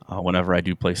 Yep. Whenever I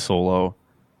do play solo.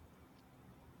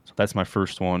 So that's my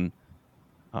first one.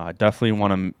 I definitely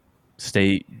want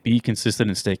to be consistent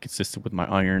and stay consistent with my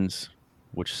irons,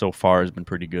 which so far has been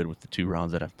pretty good with the 2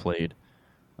 rounds that I've played.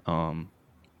 The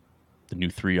new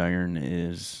 3 iron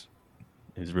is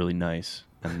really nice.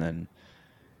 And then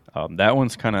that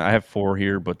one's kind of, I have 4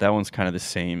 here, but that one's kind of the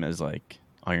same as like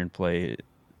iron play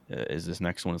as this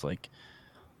next one is like,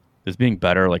 it's being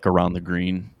better like around the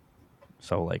green.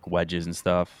 So like wedges and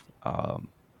stuff. I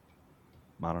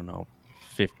don't know,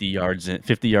 50 yards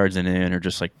and in, or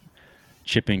just like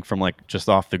chipping from like just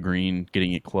off the green,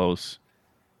 getting it close.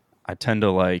 I tend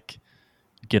to like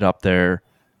get up there,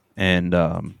 and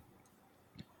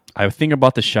I think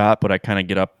about the shot, but I kind of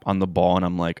get up on the ball, and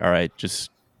I'm like, all right,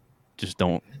 just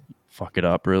don't fuck it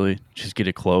up, really. Just get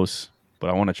it close. But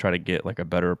I want to try to get like a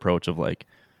better approach of like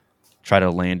try to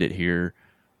land it here,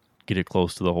 get it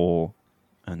close to the hole,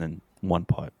 and then one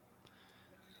putt.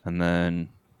 And then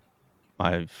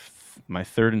my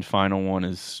third and final one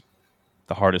is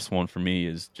the hardest one for me,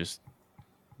 is just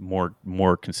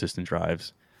more consistent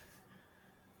drives.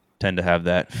 Tend to have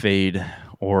that fade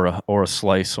or a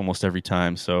slice almost every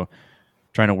time. So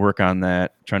trying to work on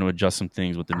that, trying to adjust some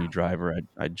things with the new driver.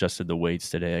 I adjusted the weights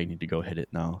today. I need to go hit it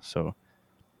now. So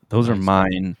those are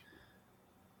mine.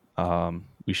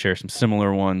 We share some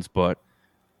similar ones, but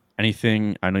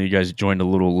anything, I know you guys joined a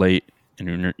little late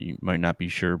and you might not be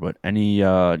sure, but any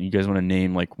you guys want to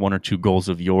name like one or two goals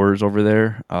of yours over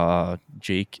there,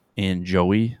 Jake and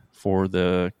Joey, for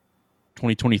the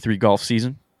 2023 golf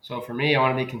season? So for me, I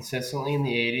want to be consistently in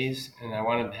the 80s, and I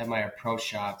want to have my approach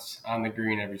shots on the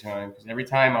green every time. Because every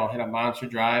time I'll hit a monster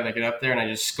drive, I get up there and I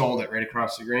just scold it right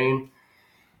across the green.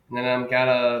 And then I've got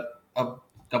a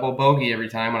double bogey every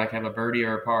time when I can have a birdie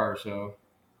or a par. So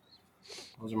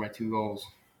those are my two goals.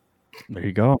 There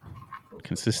you go.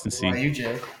 Consistency. What about you,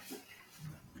 Jay?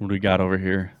 What do we got over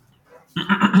here? This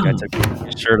guy took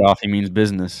his shirt off. He means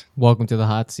business. Welcome to the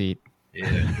hot seat.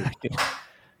 Yeah.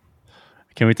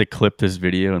 I can't wait to clip this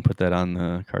video and put that on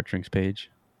the Cart Drinks page.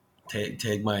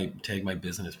 Tag my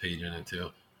business page in it too.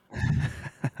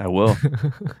 I will.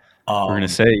 You're gonna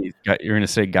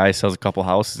say guy sells a couple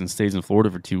houses and stays in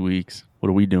Florida for 2 weeks. What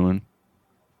are we doing?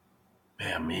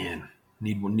 Man,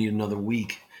 need another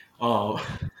week.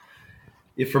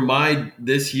 If for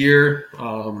this year,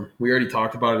 we already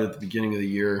talked about it at the beginning of the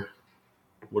year.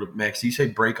 Max, you say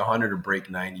break 100 or break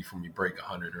 90 from you break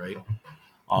 100, right?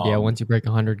 Yeah, once you break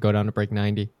 100, go down to break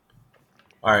 90.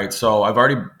 All right, so I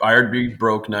already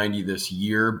broke 90 this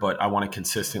year, but I want to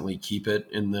consistently keep it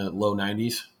in the low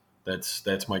 90s.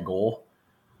 That's my goal.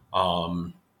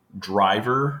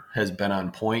 Driver has been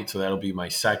on point, so that'll be my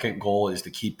second goal, is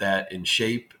to keep that in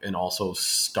shape and also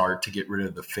start to get rid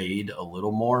of the fade a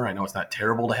little more. I know it's not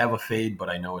terrible to have a fade, but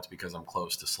I know it's because I'm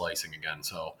close to slicing again.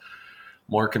 So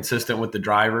more consistent with the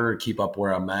driver, keep up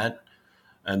where I'm at.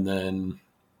 And then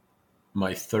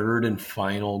my third and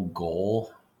final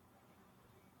goal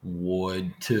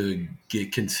would to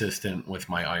get consistent with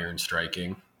my iron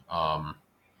striking.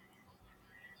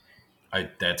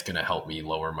 That's going to help me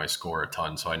lower my score a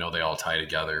ton. So I know they all tie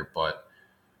together, but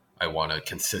I want to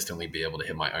consistently be able to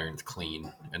hit my irons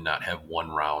clean and not have one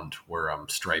round where I'm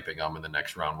striping them and the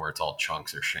next round where it's all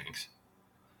chunks or shanks.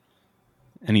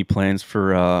 Any plans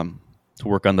for to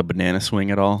work on the banana swing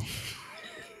at all?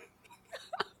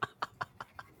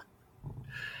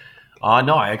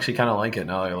 No, I actually kind of like it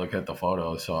now that I look at the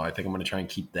photo. So I think I'm going to try and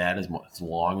keep that as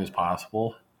long as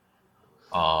possible.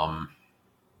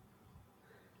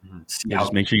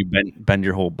 Just make sure you bend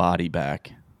your whole body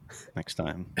back next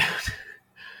time.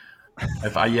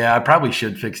 I probably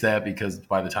should fix that, because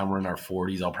by the time we're in our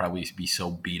 40s, I'll probably be so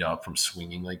beat up from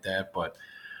swinging like that. But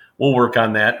we'll work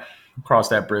on that. Cross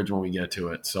that bridge when we get to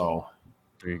it. So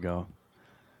there you go.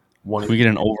 Can we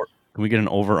get an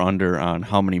over under on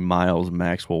how many miles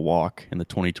Max will walk in the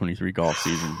 2023 golf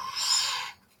season?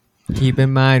 Keep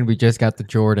in mind, we just got the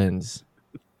Jordans.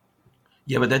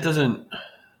 Yeah, but that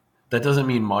doesn't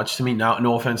mean much to me. Now,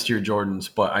 no offense to your Jordans,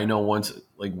 but I know once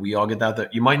like we all get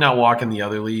that you might not walk in the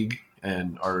other league,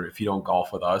 or if you don't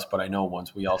golf with us, but I know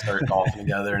once we all start golfing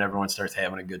together and everyone starts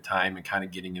having a good time and kind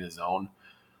of getting in his zone,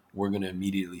 we're going to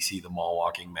immediately see the mall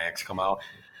walking Max come out.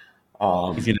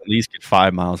 He's going to at least get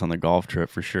 5 miles on the golf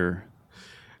trip for sure.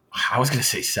 I was going to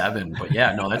say 7, but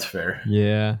yeah, no, that's fair.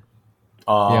 Yeah.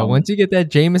 Once you get that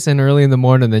Jameson early in the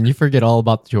morning, then you forget all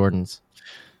about the Jordans.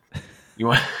 You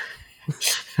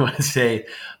want to say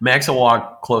Max will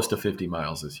walk close to 50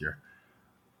 miles this year.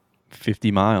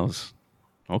 50 miles.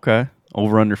 Okay.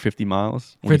 Over under 50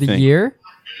 miles. For the year?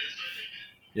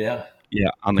 Yeah.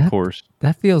 Yeah, on the course.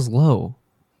 That feels low.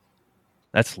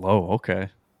 That's low. Okay.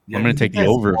 Yeah, I'm going to take the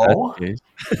over.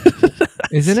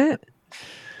 Isn't it?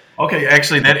 Okay,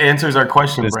 actually, that answers our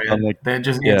question, Brad. That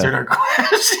just answered our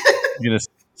question.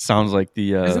 Sounds like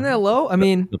the... Isn't that low? I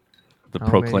mean... The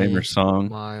Proclaimer song.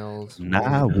 Miles.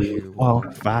 Now we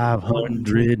walk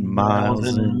 500 miles.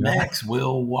 And Max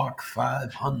will walk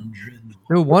 500.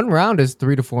 No, one round is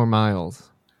 3 to 4 miles.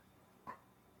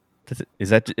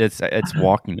 It's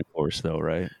walking the course though,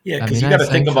 right? Yeah, because you got to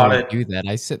think about it. Do that.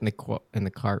 I sit in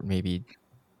the cart maybe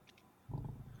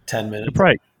 10 minutes. You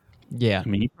probably, yeah. I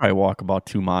mean, you probably walk about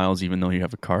 2 miles, even though you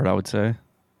have a cart. I would say.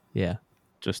 Yeah.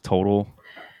 Just total.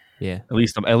 Yeah. At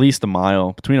least a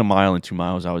mile, between a mile and 2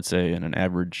 miles, I would say, and an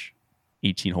average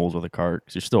 18 holes with a cart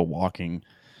because you're still walking.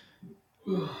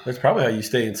 That's probably how you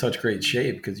stay in such great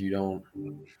shape because you don't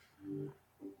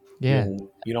Yeah.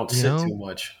 you don't You sit know? too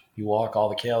much. You walk all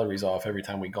the calories off every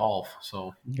time we golf.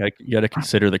 So You got to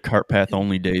consider the cart path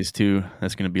only days too.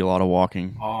 That's going to be a lot of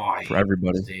walking I for hate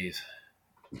everybody. those days.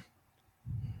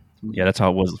 Yeah, that's how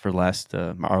it was for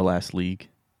our last league.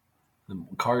 The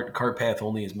cart path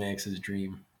only is Max's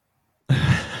dream.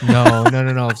 No.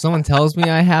 If someone tells me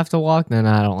I have to walk, then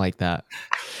I don't like that.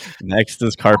 Next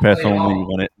is cart path only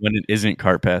when it isn't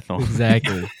cart path only.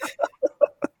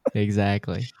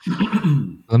 Exactly.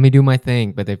 Let me do my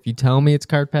thing, but if you tell me it's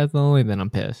cart path only, then I'm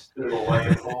pissed. Dude, what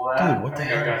the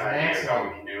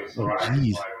hell? Oh,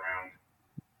 jeez.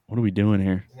 What are we doing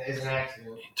here? It's an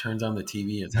accident. He turns on the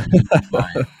TV. It's on YouTube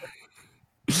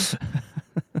 5.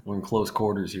 We're in close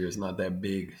quarters here. It's not that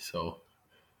big, so.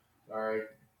 Sorry.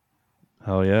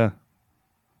 Oh yeah.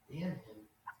 Damn.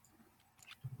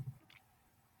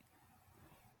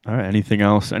 All right. Anything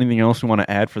else? Anything else we want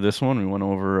to add for this one? We went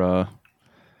over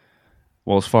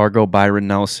Wells Fargo, Byron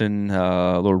Nelson.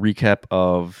 A little recap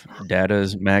of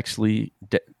Data's Max League.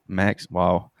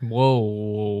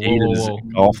 Whoa. Data's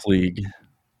Golf League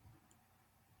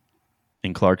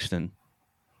in Clarkston.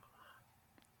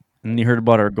 And you heard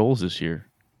about our goals this year.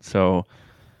 So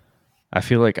I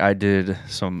feel like I did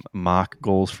some mock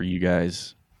goals for you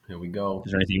guys. Here we go.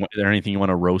 Is there anything you want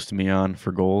to roast me on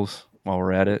for goals while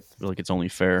we're at it? I feel like it's only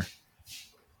fair.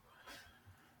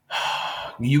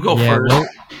 You go first.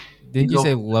 Didn't you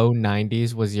say low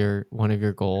 90s was one of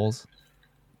your goals?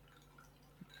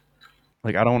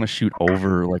 Like I don't want to shoot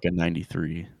over like a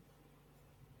 93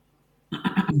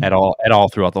 at all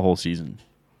throughout the whole season.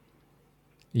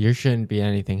 Yours shouldn't be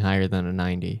anything higher than a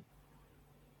 90.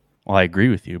 Well, I agree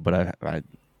with you, but I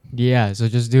Yeah, so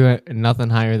just do it nothing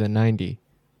higher than 90.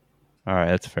 all right,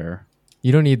 that's fair.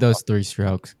 You don't need those 3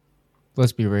 strokes.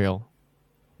 Let's be real.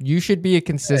 You should be a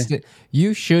consistent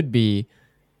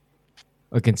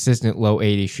low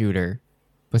 80 shooter.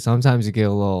 But sometimes you get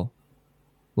a little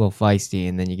feisty,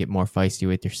 and then you get more feisty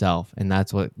with yourself, and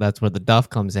that's where the duff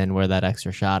comes in, where that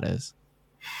extra shot is.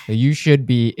 So you should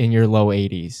be in your low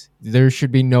 80s. There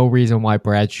should be no reason why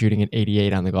Brad's shooting an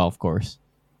 88 on the golf course.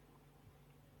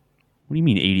 What do you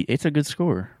mean 80? It's a good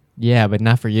score. Yeah, but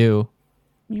not for you.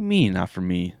 What do you mean not for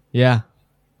me? Yeah,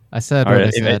 I said All what right,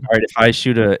 I said. if I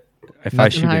shoot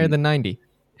Nothing higher than 90.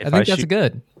 I think that's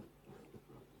good.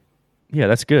 Yeah,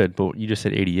 that's good. But you just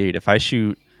said 88. If I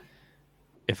shoot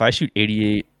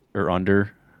 88 or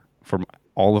under for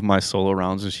all of my solo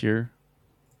rounds this year,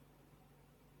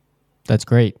 that's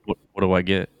great. what do I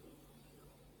get?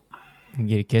 You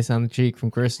get a kiss on the cheek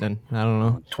from Kristen. I don't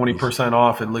know. 20%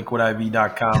 off at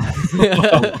liquidiv.com.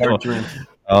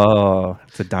 Oh,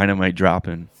 it's a dynamite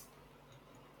dropping.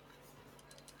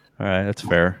 All right, that's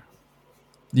fair.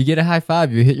 You get a high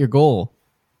five. You hit your goal.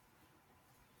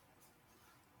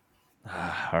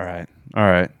 All right.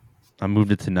 I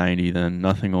moved it to 90 then.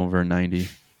 Nothing over 90.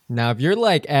 Now, if you're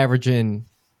averaging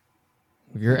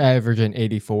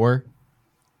 84,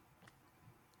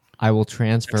 I will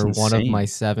transfer one of my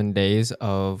 7 days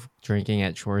of drinking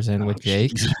at Shores Inn with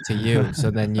Jake to you.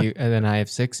 So then I have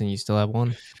 6 and you still have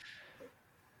 1.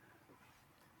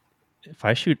 If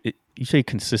I shoot, you say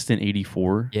consistent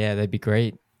 84? Yeah, that'd be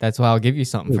great. That's why I'll give you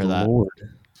something for that. Lord.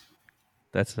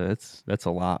 That's a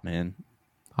lot, man.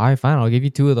 All right, fine. I'll give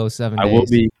you 2 of those 7 days. I will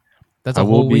be. That's a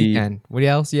whole weekend. What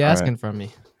else are you asking from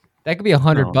me? That could be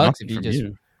 $100 if you just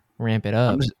ramp it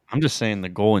up. I'm just saying the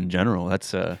goal in general.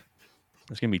 That's gonna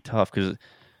be tough because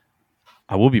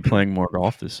I will be playing more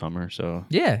golf this summer. So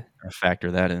yeah, I factor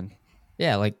that in.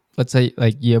 Yeah, let's say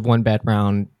you have one bad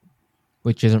round,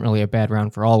 which isn't really a bad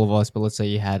round for all of us. But let's say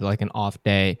you had an off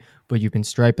day, but you've been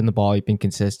striping the ball, you've been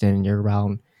consistent, and you're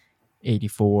around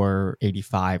 84,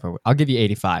 85, or I'll give you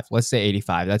 85. Let's say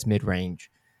 85. That's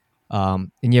mid-range.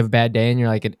 And you have a bad day and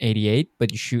you're an 88,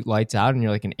 but you shoot lights out and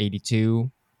you're an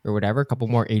 82 or whatever, a couple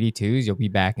more 82s, you'll be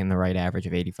back in the right average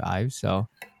of 85. So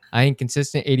I think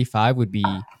consistent 85 would be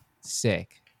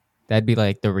sick. That'd be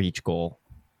the reach goal.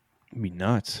 It'd be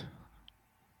nuts.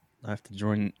 I have to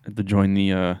join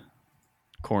the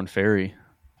Corn Ferry.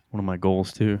 One of my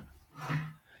goals too.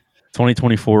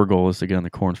 2024 goal is to get on the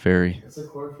Corn Ferry. It's a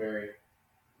Corn Ferry.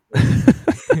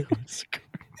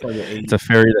 It's a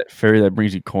ferry that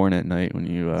brings you corn at night when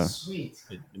you. Sweet.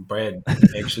 Brad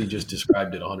actually just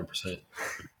described it 100%.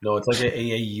 No, it's like an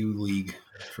AAU league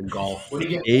for golf. What do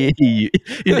you get?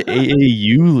 An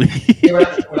AAU league. Yeah,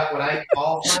 would I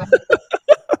qualify?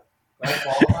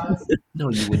 No,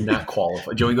 you would not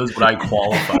qualify. Joey goes, "Would I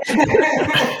qualify?"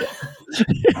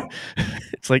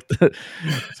 It's like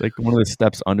one of the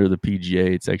steps under the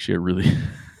PGA. It's actually a really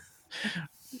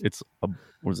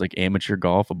was like amateur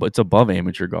golf, but it's above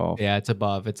amateur golf. Yeah, it's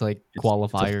above. It's like It's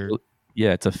qualifier.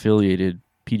 it's affiliated,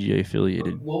 PGA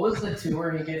affiliated. What was the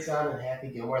tour he gets on in Happy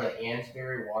Gilmore? The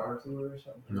Ansbury Water Tour or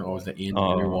something? No, it was the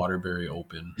Ansbury Waterbury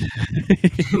Open.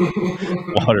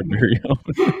 Waterbury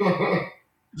Open.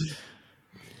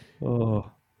 Oh.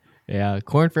 Yeah,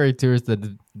 Corn Ferry Tour is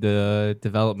the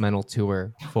developmental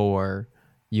tour for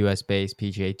U.S.-based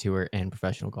PGA Tour and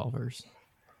professional golfers.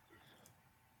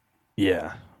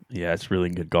 Yeah, it's really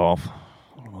good golf.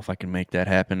 I don't know if I can make that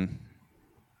happen.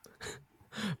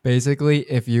 Basically,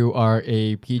 if you are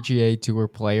a PGA Tour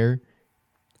player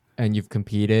and you've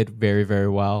competed very, very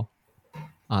well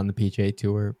on the PGA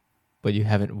Tour, but you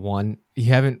haven't won,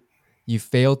 you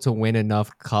failed to win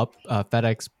enough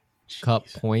FedEx Cup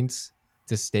points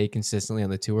to stay consistently on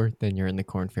the tour, then you're in the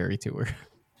Corn Ferry Tour.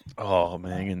 Oh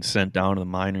man, getting sent down to the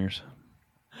minors.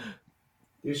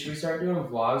 Dude, should we start doing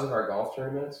vlogs of our golf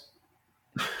tournaments?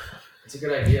 It's a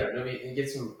good idea. Maybe get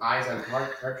some eyes on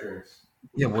cartoons.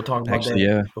 Yeah, we'll talk about Actually,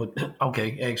 that. yeah.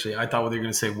 Okay, actually, I thought they were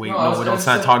going to say, wait, No, we don't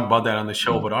not talk about that on the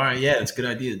show, but all right, yeah, it's a good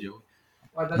idea, Joe.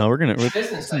 No,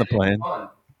 it's in the plan.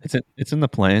 It's in the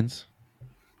plans.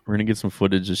 We're going to get some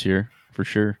footage this year, for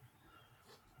sure.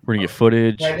 We're going to get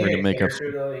footage. We're going to make up.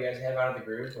 Though, you guys have out of the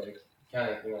group, like, kind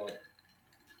of, you know.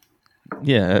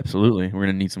 Yeah, absolutely. We're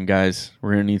going to need some guys.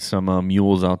 We're going to need some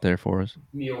mules out there for us.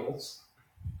 Mules.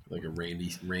 Like a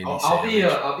Randy. I'll be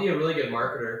a really good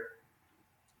marketer.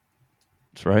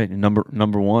 That's right.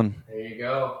 Number one. There you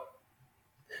go.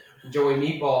 Joey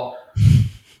Meatball.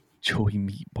 Joey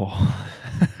Meatball.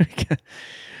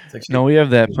 No, we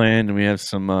have that planned, and we have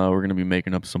some. We're going to be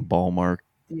making up some ball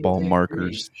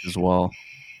markers as well.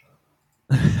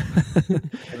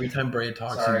 Every time Brad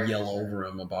talks, you yell over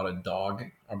him about a dog,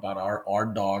 about our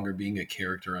dog, or being a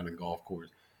character on a golf course.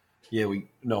 Yeah,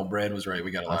 Brad was right.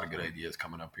 We got a lot of good ideas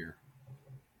coming up here.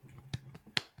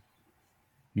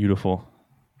 Beautiful.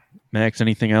 Max,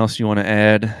 anything else you want to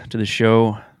add to the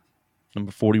show?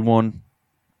 Number 41.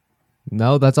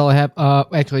 No, that's all I have.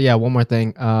 Actually, yeah, one more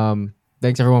thing.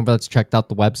 Thanks everyone that's checked out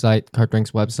the website, Cart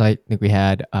Drinks website. I think we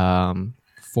had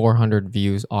 400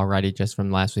 views already just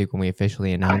from last week when we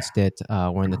officially announced it.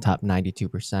 We're in the top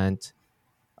 92%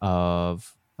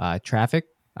 of traffic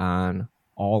on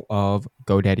all of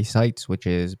GoDaddy sites, which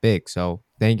is big. So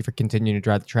thank you for continuing to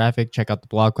drive the traffic. Check out the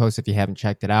blog post if you haven't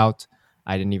checked it out.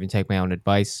 I didn't even take my own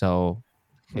advice. So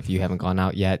if you haven't gone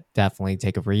out yet, definitely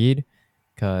take a read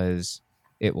because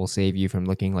it will save you from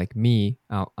looking like me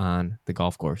out on the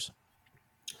golf course.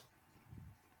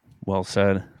 Well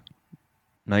said.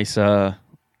 Nice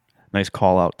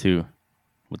call out too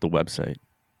with the website.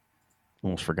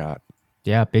 Almost forgot.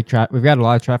 Yeah, big traffic. We've got a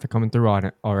lot of traffic coming through on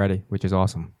it already, which is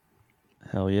awesome.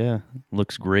 Hell yeah.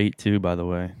 Looks great too, by the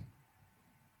way.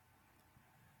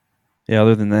 Yeah,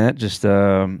 other than that, just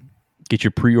get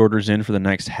your pre-orders in for the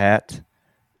next hat.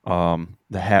 The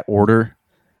hat order,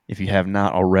 if you have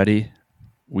not already,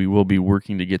 we will be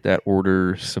working to get that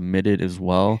order submitted as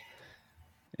well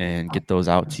and get those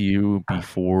out to you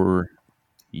before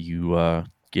you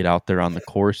get out there on the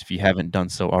course. If you haven't done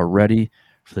so already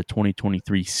for the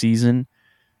 2023 season,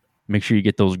 make sure you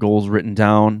get those goals written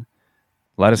down.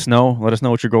 Let us know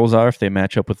what your goals are if they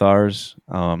match up with ours.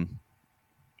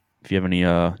 If you have any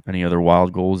other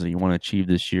wild goals that you want to achieve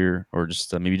this year, or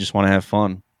just maybe just want to have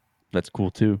fun, that's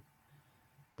cool too.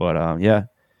 But yeah,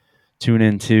 tune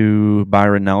in to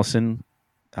Byron Nelson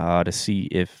to see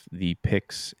if the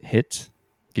picks hit.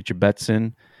 Get your bets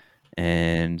in,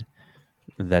 and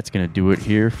that's going to do it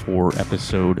here for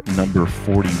episode number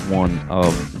 41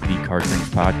 of the Cart Drinks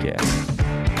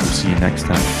Podcast. We'll see you next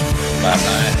time.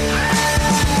 Bye-bye.